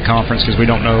we've gotten to conference, because we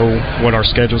don't know what our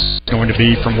schedule's going to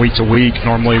be from week to week.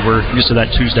 Normally we're used to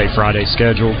that Tuesday-Friday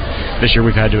schedule. This year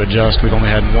we've had to adjust. We've only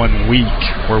had 1 week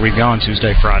where we've gone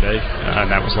Tuesday-Friday,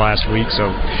 and that was last week. So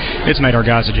it's made our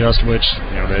guys adjust, which,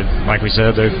 like we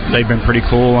said, they've been pretty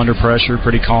cool under pressure,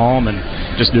 pretty calm, and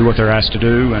just do what they're asked to do.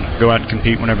 do and go out and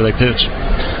compete whenever they pitch.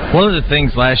 One of the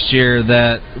things last year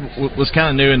that was kind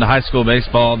of new into high school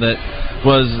baseball that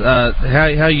was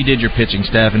how you did your pitching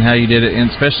staff and how you did it,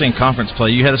 and especially in conference play.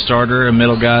 You had a starter, a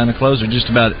middle guy, and a closer just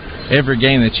about every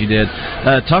game that you did.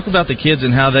 Talk about the kids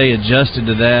and how they adjusted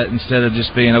to that instead of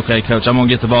just being, okay, coach, I'm going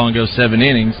to get the ball and go 7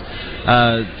 innings.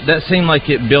 That seemed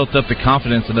like it built up the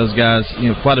confidence of those guys,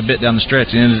 quite a bit down the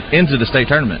stretch and into the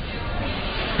state tournament.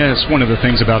 Yeah, it's one of the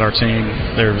things about our team.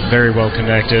 They're very well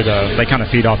connected. They kind of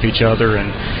feed off each other,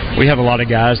 and we have a lot of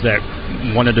guys that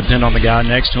want to depend on the guy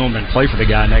next to them and play for the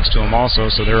guy next to them also,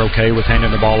 so they're okay with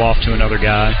handing the ball off to another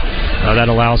guy. That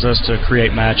allows us to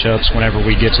create matchups whenever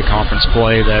we get to conference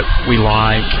play that we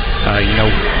like.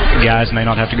 Guys may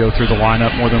not have to go through the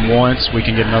lineup more than once. We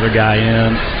can get another guy in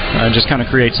and just kind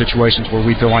of create situations where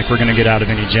we feel like we're going to get out of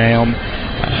any jam.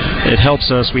 It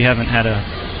helps us. We haven't had a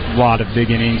lot of big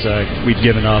innings we've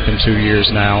given up in 2 years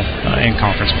now in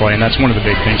conference play, and that's one of the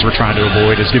big things we're trying to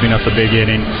avoid is giving up the big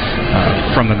inning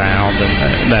from the mound,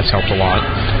 and that's helped a lot.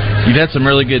 You've had some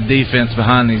really good defense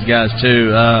behind these guys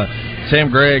too.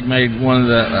 Sam Gregg made one of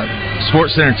the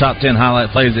Sports Center top 10 highlight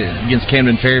plays against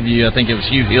Camden Fairview. I think it was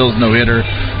Hugh Hill's no-hitter.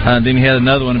 Then he had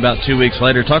another one about 2 weeks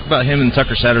later. Talk about him and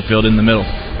Tucker Satterfield in the middle.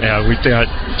 Yeah, we've got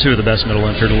two of the best middle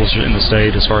infielders in the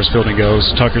state as far as fielding goes.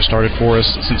 Tucker started for us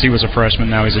since he was a freshman.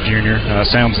 Now he's a junior.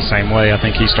 Sam's the same way. I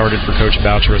think he started for Coach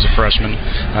Boucher as a freshman,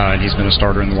 and he's been a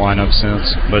starter in the lineup since.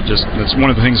 But that's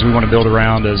one of the things we want to build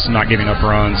around is not giving up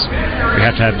runs. We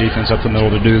have to have defense up the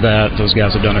middle to do that. Those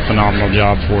guys have done a phenomenal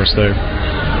job for us there.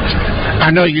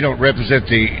 I know you don't represent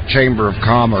the Chamber of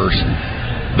Commerce,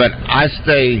 but I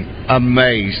stay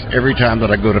amazed every time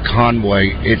that I go to Conway.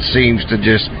 It seems to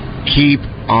just keep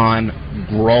on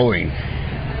growing.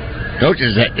 Coach,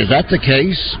 is that the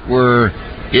case where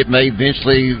it may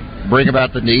eventually bring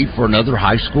about the need for another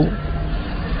high school?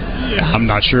 Yeah, I'm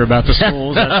not sure about the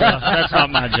schools. That's not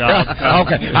my job.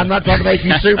 Okay, I'm not talking about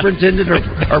you superintendent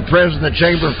or president of the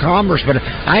Chamber of Commerce, but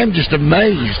I am just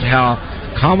amazed how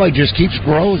Conway just keeps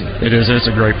growing. It is. It's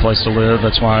a great place to live.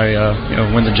 That's why,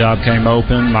 when the job came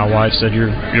open, my wife said,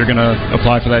 "You're going to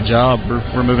apply for that job.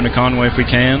 We're moving to Conway if we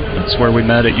can." That's where we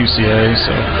met at UCA.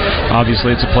 So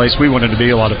obviously, it's a place we wanted to be.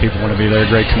 A lot of people want to be there.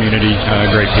 Great community,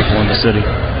 great people in the city.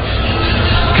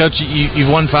 Coach,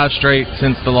 you've won 5 straight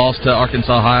since the loss to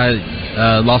Arkansas High.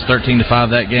 Lost 13-5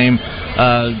 that game.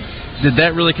 Did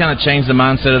that really kind of change the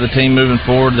mindset of the team moving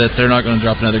forward that they're not going to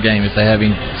drop another game if they have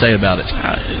anything to say about it?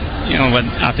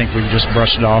 I think we just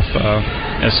brushed it off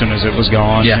as soon as it was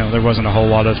gone. Yeah. There wasn't a whole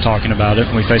lot of talking about it.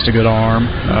 We faced a good arm.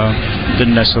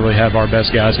 Didn't necessarily have our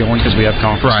best guys going because we have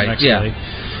conference the next day.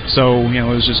 So, it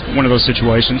was just one of those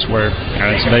situations where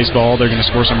it's baseball. They're going to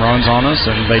score some runs on us,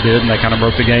 and they did, and they kind of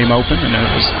broke the game open, and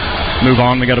it was move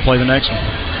on. We got to play the next one.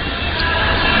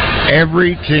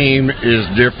 Every team is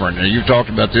different. And you've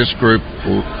talked about this group,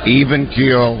 even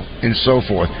keel and so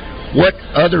forth. What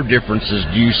other differences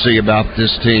do you see about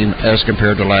this team as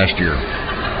compared to last year?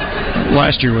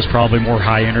 Last year was probably more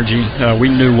high energy. We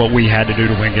knew what we had to do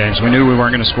to win games. We knew we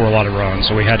weren't going to score a lot of runs,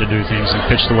 so we had to do things and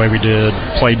pitch the way we did,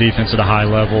 play defense at a high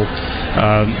level.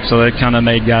 So that kind of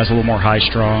made guys a little more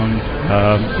high-strung,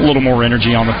 a little more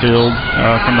energy on the field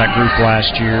from that group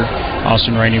last year.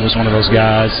 Austin Rainey was one of those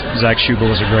guys. Zach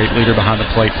Schubel was a great leader behind the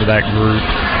plate for that group.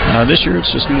 This year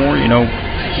it's just more,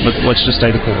 let's just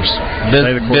stay the course.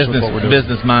 Stay the course with what we're doing.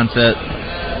 Business mindset.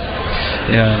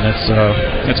 Yeah,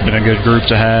 and it's been a good group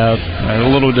to have. A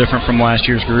little different from last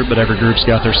year's group, but every group's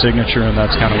got their signature, and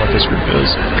that's kind of what this group is.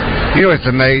 It's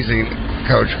amazing,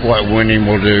 Coach, what winning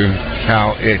will do,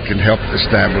 how it can help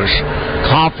establish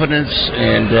confidence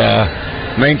and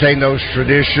maintain those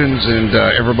traditions, and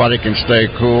everybody can stay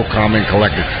cool, calm, and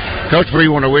collected. Coach,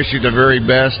 we want to wish you the very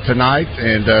best tonight,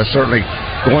 and certainly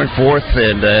going forth,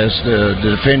 and as the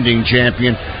defending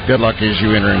champion, good luck as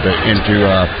you enter into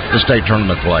the state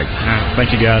tournament play.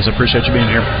 Thank you, guys. I appreciate you being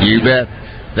here. You bet.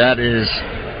 That is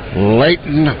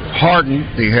Leighton Harden,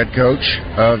 the head coach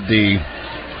of the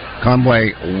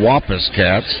Conway Wampus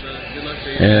Cats,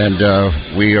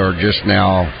 and we are just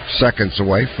now seconds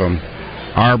away from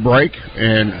our break,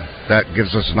 and that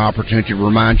gives us an opportunity to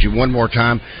remind you one more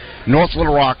time, North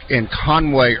Little Rock and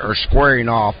Conway are squaring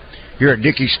off here at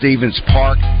Dickey Stevens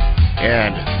Park,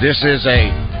 and this is a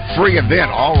free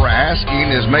event. All we're asking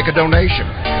is make a donation.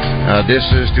 This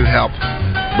is to help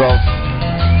both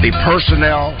the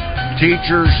personnel,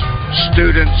 teachers,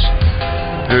 students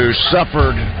who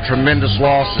suffered tremendous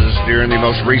losses during the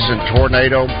most recent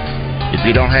tornado. If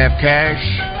you don't have cash,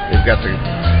 we've got the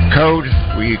code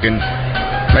where you can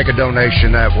make a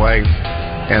donation that way.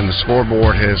 and the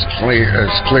scoreboard has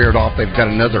cleared off. They've got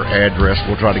another address.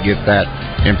 We'll try to get that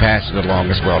and pass it along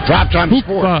as well. Drive Time Hoop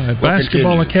Sports. 5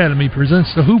 Basketball Academy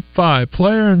presents the Hoop 5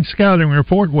 Player and Scouting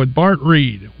Report with Bart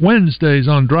Reed. Wednesdays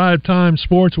on Drive Time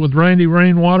Sports with Randy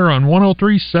Rainwater on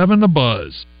 103.7 The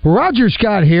Buzz. Roger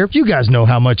Scott here. You guys know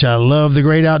how much I love the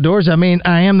great outdoors. I mean,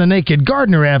 I am the naked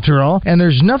gardener after all, and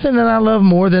there's nothing that I love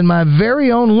more than my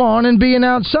very own lawn and being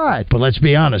outside. But let's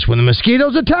be honest, when the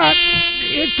mosquitoes attack,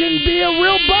 it can be a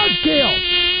real buzzkill.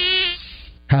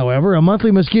 However, a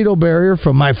monthly mosquito barrier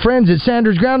from my friends at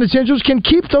Sanders Ground Essentials can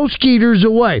keep those skeeters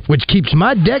away, which keeps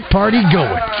my deck party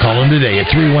going. Call them today at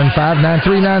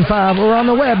 315-9395 or on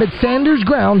the web at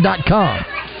sandersground.com.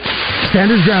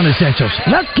 Sanders Ground Essentials.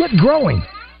 Let's get growing.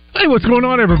 Hey, what's going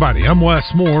on, everybody? I'm Wes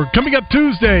Moore. Coming up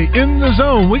Tuesday in the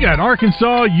Zone, we got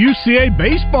Arkansas UCA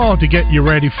baseball to get you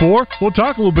ready for. We'll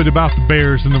talk a little bit about the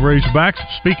Bears and the Razorbacks.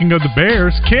 Speaking of the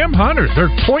Bears, Cam Hunter, their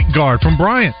point guard from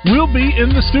Bryant, will be in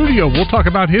the studio. We'll talk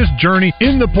about his journey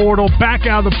in the portal, back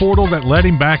out of the portal that led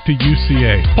him back to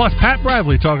UCA. Plus, Pat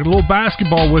Bradley talking a little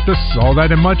basketball with us. All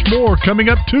that and much more coming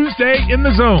up Tuesday in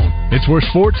the Zone. It's where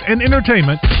sports and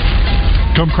entertainment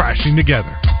come crashing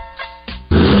together.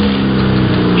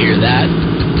 Hear that?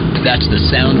 That's the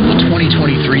sound of the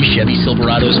 2023 Chevy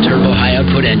Silverado's turbo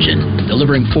high-output engine,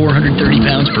 delivering 430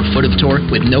 pounds per foot of torque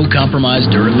with no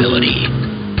compromised durability.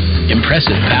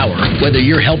 Impressive power, whether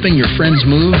you're helping your friends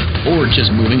move or just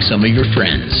moving some of your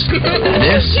friends.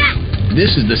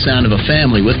 This is the sound of a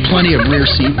family with plenty of rear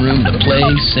seat room to play,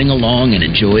 sing along, and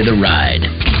enjoy the ride.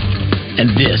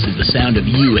 And this is the sound of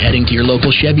you heading to your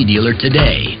local Chevy dealer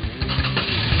today.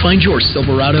 Find your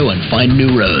Silverado and find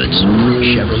new roads.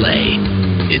 Chevrolet.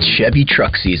 It's Chevy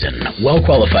truck season.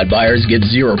 Well-qualified buyers get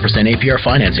 0% APR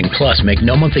financing, plus make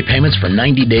no monthly payments for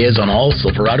 90 days on all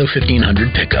Silverado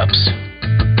 1500 pickups.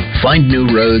 Find new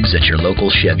roads at your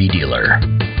local Chevy dealer.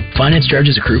 Finance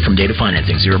charges accrue from date of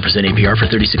financing. 0% APR for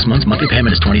 36 months. Monthly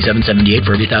payment is $27.78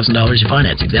 for every $1,000 you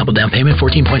finance. Example down payment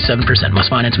 14.7%. Must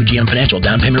finance with GM Financial.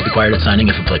 Down payment required at signing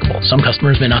if applicable. Some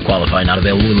customers may not qualify. Not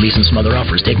available with lease and some other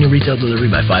offers. Take new retail delivery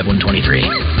by 5/1/23.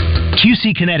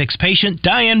 QC Kinetics patient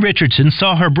Diane Richardson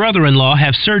saw her brother-in-law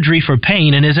have surgery for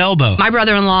pain in his elbow. My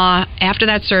brother-in-law, after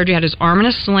that surgery, had his arm in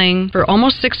a sling for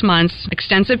almost 6 months,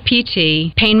 extensive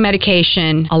PT, pain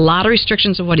medication, a lot of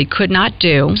restrictions of what he could not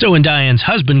do. So when Diane's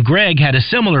husband, Greg, had a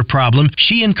similar problem,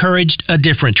 she encouraged a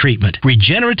different treatment,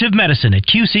 regenerative medicine at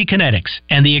QC Kinetics.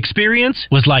 And the experience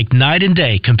was like night and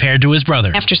day compared to his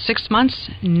brother. After 6 months,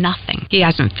 nothing. He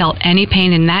hasn't felt any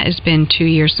pain, and that has been 2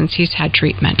 years since he's had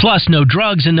treatment. Plus, no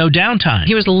drugs and no downtime.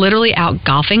 He was literally out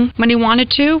golfing when he wanted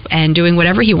to and doing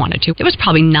whatever he wanted to. It was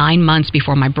probably 9 months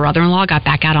before my brother-in-law got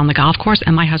back out on the golf course,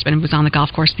 and my husband was on the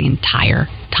golf course the entire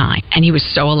time. And he was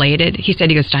so elated. He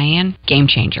goes, Diane, game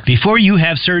changer. Before you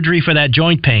have surgery for that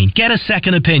joint pain, get a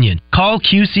second opinion. Call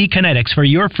QC Kinetics for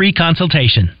your free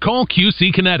consultation. Call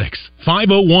QC Kinetics,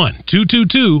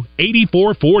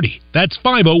 501-222-8440. That's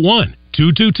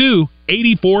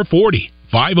 501-222-8440.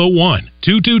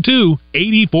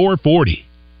 501-222-8440.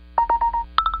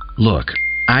 Look,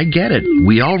 I get it.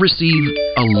 We all receive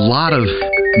a lot of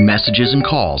messages and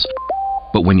calls.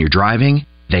 But when you're driving,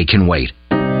 they can wait.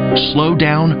 Slow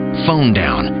down, phone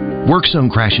down. Work zone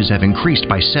crashes have increased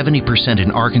by 70% in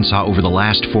Arkansas over the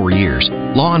last 4 years.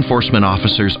 Law enforcement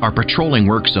officers are patrolling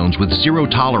work zones with zero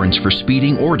tolerance for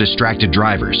speeding or distracted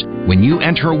drivers. When you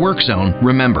enter a work zone,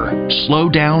 remember, slow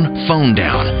down, phone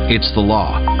down. It's the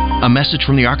law. A message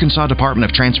from the Arkansas Department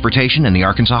of Transportation and the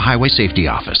Arkansas Highway Safety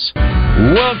Office.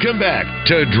 Welcome back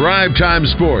to Drive Time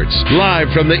Sports,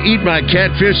 live from the Eat My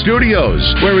Catfish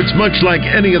studios, where it's much like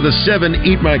any of the 7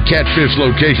 Eat My Catfish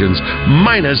locations,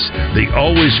 minus the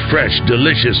always fresh,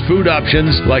 delicious food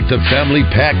options like the family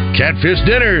pack catfish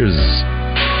dinners.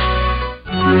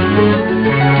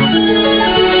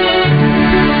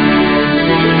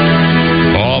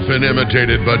 Often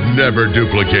imitated but never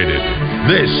duplicated.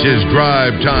 This is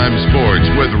Drive Time Sports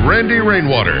with Randy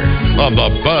Rainwater on the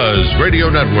Buzz Radio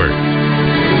Network.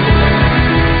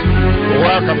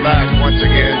 Welcome back once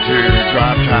again to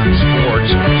Drive Time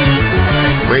Sports.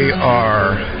 We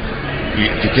are,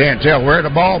 if you can't tell, we're at a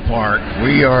ballpark.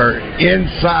 We are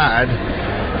inside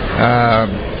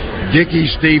Dickey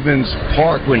Stevens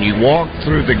Park. When you walk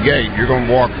through the gate, you're going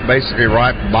to walk basically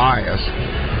right by us.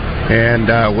 And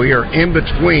we are in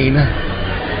between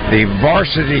the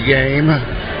varsity game,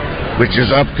 which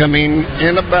is upcoming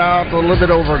in about a little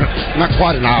bit over, not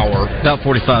quite an hour. About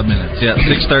 45 minutes, yeah,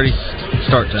 6:30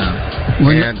 start time.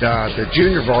 And the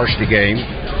junior varsity game,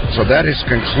 so that is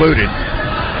concluded.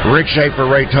 Rick Shaeffer,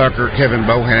 Ray Tucker, Kevin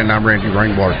Bohan, and I'm Randy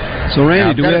Rainwater. So,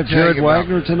 Randy, do we have Jared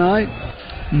Wagner tonight?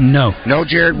 No. No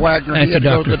Jared Wagner. At He had the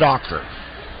to go to doctor. the doctor.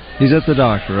 He's at the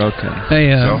doctor. Okay.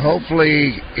 Hey, So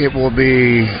hopefully it will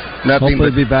be nothing Hopefully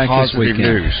but be back this positive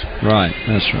weekend. news. Right.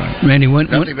 That's right. Randy,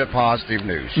 Nothing but positive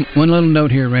news. one little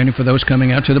note here, Randy, for those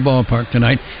coming out to the ballpark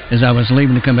tonight. As I was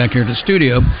leaving to come back here to the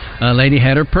studio, a lady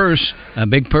had her purse, a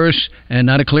big purse, and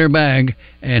not a clear bag,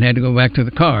 and had to go back to the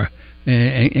car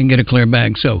and get a clear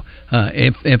bag. So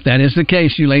if that is the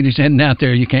case, you ladies heading out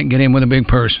there, you can't get in with a big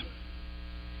purse.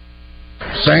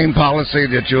 Same policy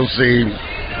that you'll see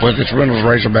whether it's Reynolds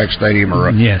Razorback Stadium or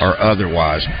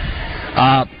otherwise.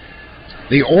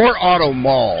 The Orr Auto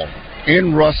Mall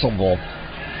in Russellville,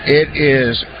 it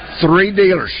is 3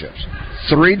 dealerships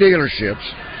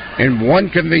in one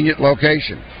convenient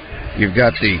location. You've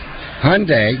got the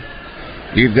Hyundai,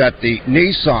 you've got the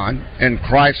Nissan and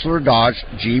Chrysler, Dodge,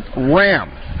 Jeep,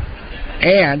 Ram,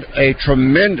 and a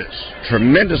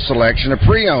tremendous selection of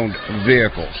pre-owned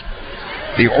vehicles.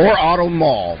 The Orr Auto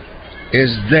Mall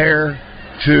is there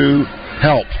to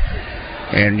help.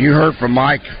 And you heard from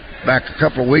Mike back a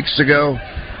couple of weeks ago.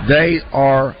 They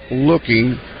are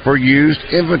looking for used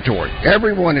inventory.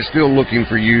 Everyone is still looking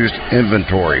for used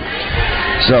inventory.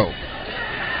 So,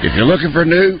 if you're looking for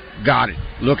new, got it.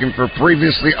 Looking for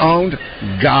previously owned,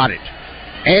 got it.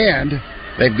 And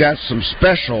they've got some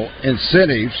special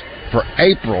incentives for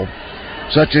April,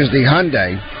 such as the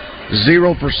Hyundai,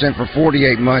 0% for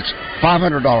 48 months,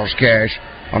 $500 cash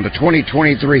on the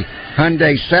 2023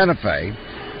 Hyundai Santa Fe,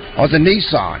 or the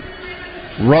Nissan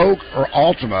Rogue or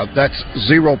Altima, that's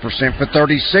 0% for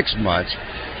 36 months.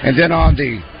 And then on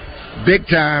the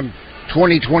big-time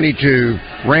 2022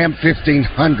 Ram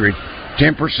 1500,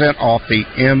 10% off the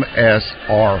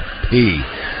MSRP.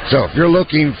 So if you're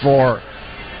looking for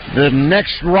the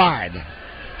next ride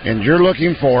and you're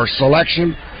looking for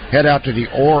selection, head out to the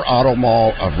Orr Auto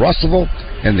Mall of Russellville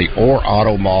and the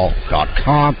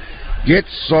OrrAutomall.com. Get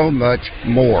so much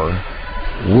more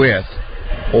with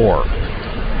Orr.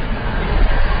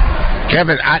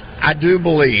 Kevin, I do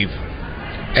believe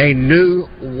a new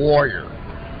warrior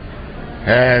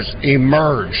has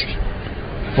emerged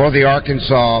for the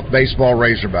Arkansas baseball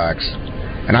Razorbacks.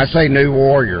 And I say new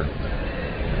warrior.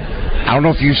 I don't know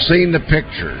if you've seen the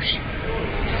pictures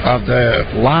of the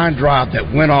line drive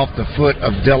that went off the foot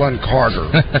of Dylan Carter.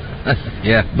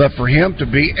 Yeah. But for him to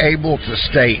be able to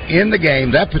stay in the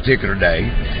game that particular day,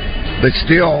 but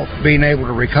still being able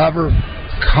to recover,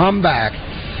 come back,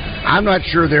 I'm not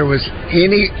sure there was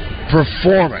any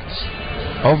performance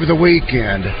over the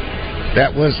weekend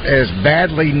that was as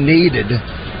badly needed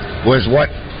was what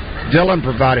Dylan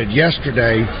provided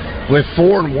yesterday with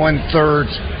 4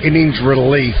 1/3 innings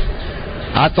relief.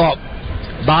 I thought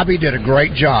Bobby did a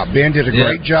great job. Ben did a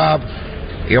great job.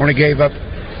 He only gave up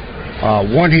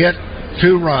 1 hit,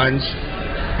 2 runs,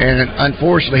 and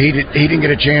unfortunately he didn't get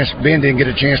a chance. Ben didn't get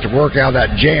a chance to work out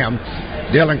that jam.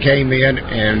 Dylan came in,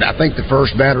 and I think the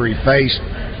first batter he faced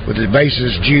with the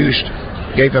bases juiced,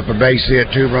 gave up a base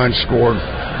hit, 2 runs scored.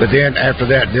 But then after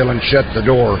that, Dylan shut the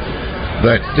door.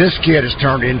 But this kid has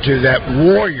turned into that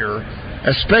warrior,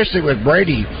 especially with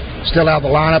Brady still out of the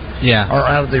lineup or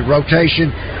out of the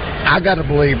rotation. I got to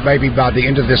believe maybe by the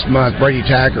end of this month, Brady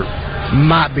Taggart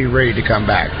might be ready to come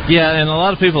back. Yeah, and a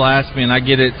lot of people ask me, and I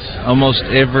get it almost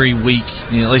every week,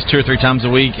 at least 2 or 3 times a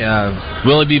week,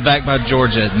 will he be back by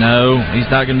Georgia? No, he's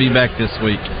not going to be back this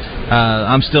week.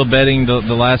 I'm still betting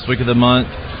the last week of the month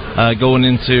going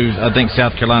into, I think,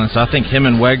 South Carolina. So I think him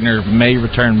and Wagner may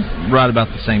return right about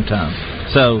the same time.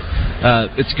 So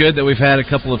it's good that we've had a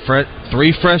couple of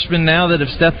 3 freshmen now that have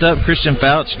stepped up. Christian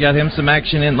Fouch got him some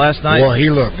action in last night. Well, he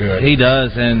looked good. He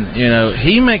does, and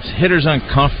he makes hitters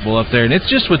uncomfortable up there, and it's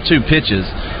just with 2 pitches.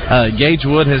 Gage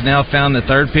Wood has now found the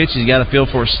 3rd pitch. He's got a feel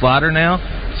for a slider now.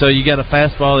 So you got a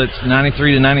fastball that's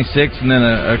 93 to 96, and then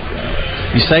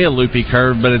you say a loopy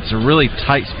curve, but it's a really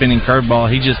tight spinning curveball.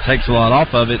 He just takes a lot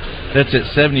off of it. That's at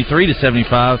 73 to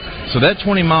 75. So that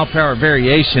 20-mile-per-hour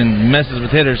variation messes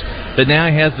with hitters. But now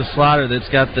he has the slider that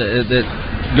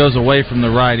goes away from the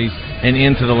righties and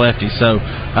into the lefties. So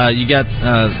you got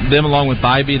them along with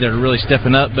Bybee that are really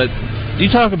stepping up. But you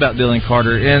talk about Dylan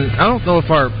Carter, and I don't know if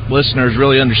our listeners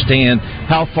really understand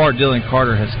how far Dylan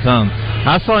Carter has come.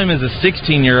 I saw him as a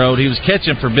 16-year-old. He was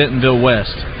catching for Bentonville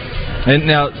West. And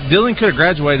now Dylan could have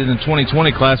graduated in the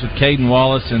 2020 class with Caden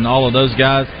Wallace and all of those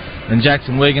guys and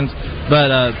Jackson Wiggins,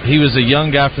 but he was a young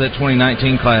guy for that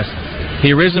 2019 class.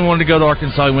 He originally wanted to go to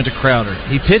Arkansas. He went to Crowder.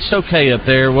 He pitched okay up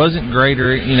there, wasn't great,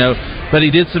 but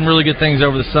he did some really good things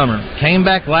over the summer. Came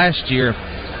back last year,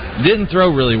 didn't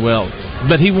throw really well,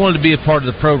 but he wanted to be a part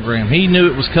of the program. He knew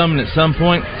it was coming at some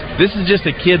point. This is just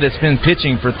a kid that's been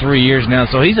pitching for 3 years now,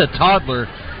 so he's a toddler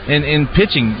in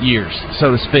pitching years,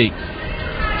 so to speak.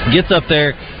 Gets up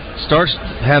there, starts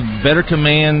to have better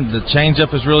command. The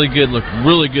changeup is really good. Looked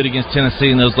really good against Tennessee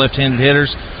and those left-handed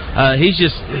hitters. He's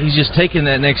just taking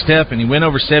that next step, and he went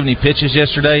over 70 pitches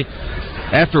yesterday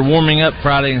after warming up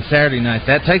Friday and Saturday night.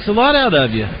 That takes a lot out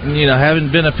of you,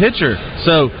 having been a pitcher.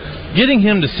 So getting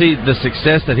him to see the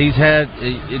success that he's had,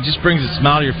 it just brings a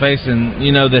smile to your face, and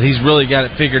that he's really got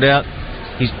it figured out.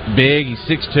 He's big. He's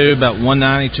 6'2", about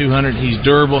 190, 200. He's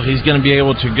durable. He's going to be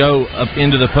able to go up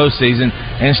into the postseason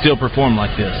and still perform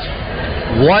like this.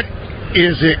 What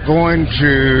is it going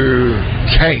to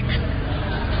take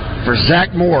for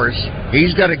Zach Morris?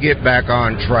 He's got to get back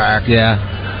on track. Yeah.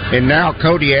 And now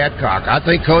Cody Adcock. I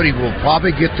think Cody will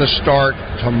probably get the start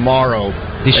tomorrow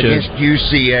against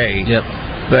UCA. Yep.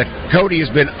 But Cody has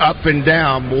been up and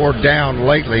down, more down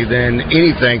lately than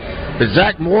anything. But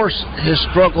Zach Morris has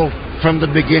struggled from the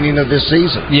beginning of this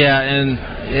season. Yeah, and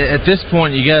at this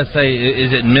point, you got to say,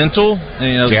 is it mental?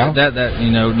 Yeah. That 90.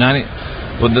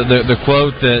 Well, the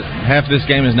quote that half of this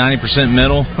game is 90%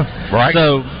 mental. Right.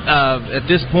 So at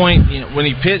this point, when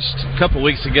he pitched a couple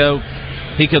weeks ago,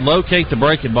 he could locate the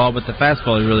breaking ball, but the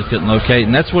fastball he really couldn't locate,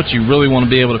 and that's what you really want to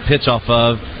be able to pitch off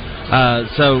of.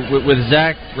 So with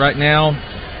Zach right now,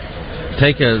 is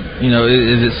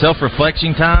it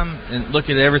self-reflection time and look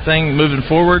at everything moving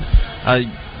forward?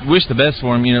 Wish the best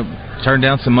for him. Turned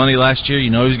down some money last year. He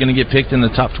was going to get picked in the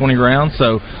top 20 rounds.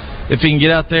 So if he can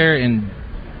get out there and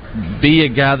be a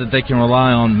guy that they can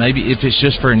rely on, maybe if it's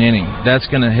just for an inning, that's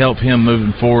going to help him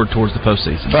moving forward towards the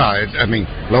postseason. I mean,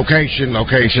 location.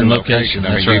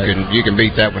 That's right. You can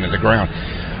beat that one to the ground.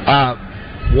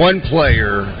 One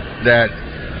player that,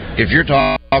 if you're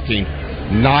talking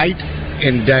night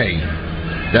and day,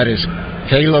 that is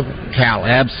Caleb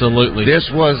Calley. Absolutely. This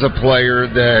was a player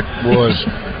that was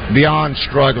beyond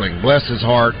struggling. Bless his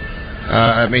heart.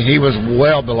 He was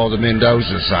well below the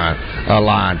Mendoza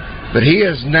line. But he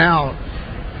is now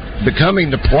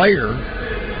becoming the player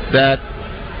that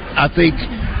I think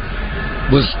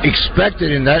was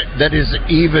expected, and that is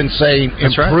even saying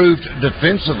improved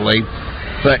defensively.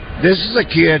 But this is a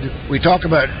kid, we talk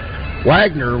about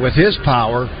Wagner with his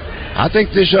power. I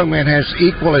think this young man has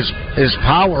equal his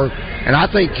power, and I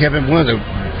think, Kevin, one of the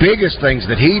biggest things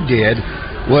that he did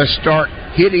was start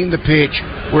hitting the pitch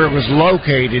where it was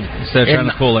located instead of trying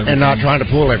to pull everything. And not trying to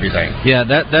pull everything. Yeah,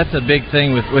 that's a big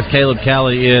thing with Caleb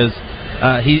Calley is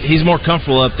he's more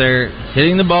comfortable up there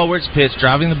hitting the ball where it's pitched,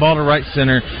 driving the ball to right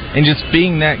center, and just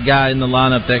being that guy in the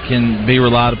lineup that can be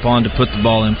relied upon to put the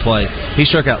ball in play. He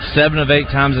struck out 7 of 8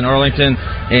 times in Arlington,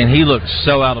 and he looked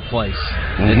so out of place.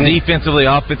 And defensively,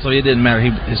 offensively, it didn't matter.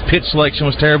 His pitch selection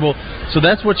was terrible. So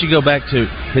that's what you go back to.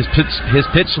 His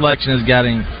pitch selection is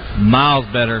getting miles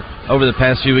better over the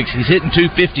past few weeks. He's hitting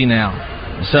 250 now.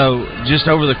 So just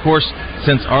over the course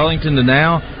since Arlington to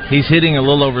now, he's hitting a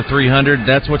little over 300.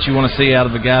 That's what you want to see out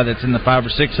of a guy that's in the 5 or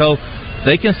 6 hole.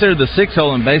 They consider the 6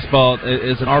 hole in baseball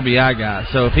as an RBI guy.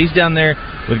 So if he's down there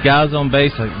with guys on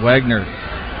base like Wagner,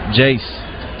 Jace,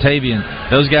 Tavian,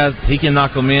 those guys, he can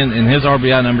knock them in, and his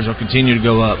RBI numbers will continue to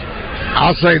go up.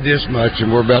 I'll say this much,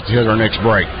 and we're about to hit our next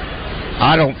break.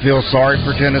 I don't feel sorry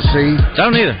for Tennessee.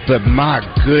 Don't either. But my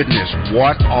goodness,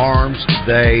 what arms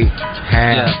they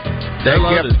have.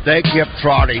 Yeah, they kept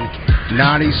trotting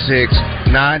 96,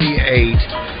 98,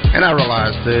 and I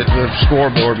realize that the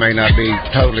scoreboard may not be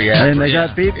totally accurate. And they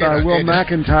got beat by Will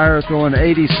McIntyre throwing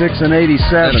 86 and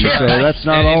 87, so that's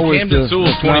not always Camden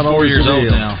Sewell's 24 years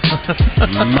old now.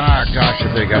 My gosh,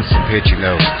 if they got some pitching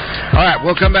though. All right,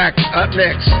 we'll come back. Up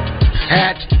next,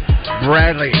 Patrick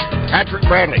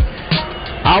Bradley.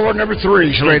 Hour number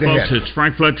 3, straight ahead. Folks, it's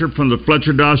Frank Fletcher from the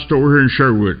Fletcher Dodge store here in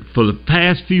Sherwood. For the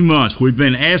past few months, we've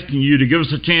been asking you to give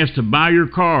us a chance to buy your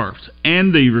cars,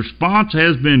 and the response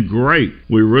has been great.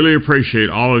 We really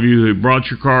appreciate all of you who brought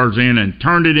your cars in and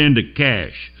turned it into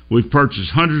cash. We've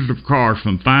purchased hundreds of cars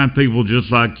from fine people just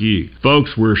like you.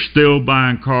 Folks, we're still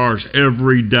buying cars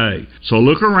every day. So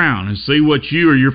look around and see what you or your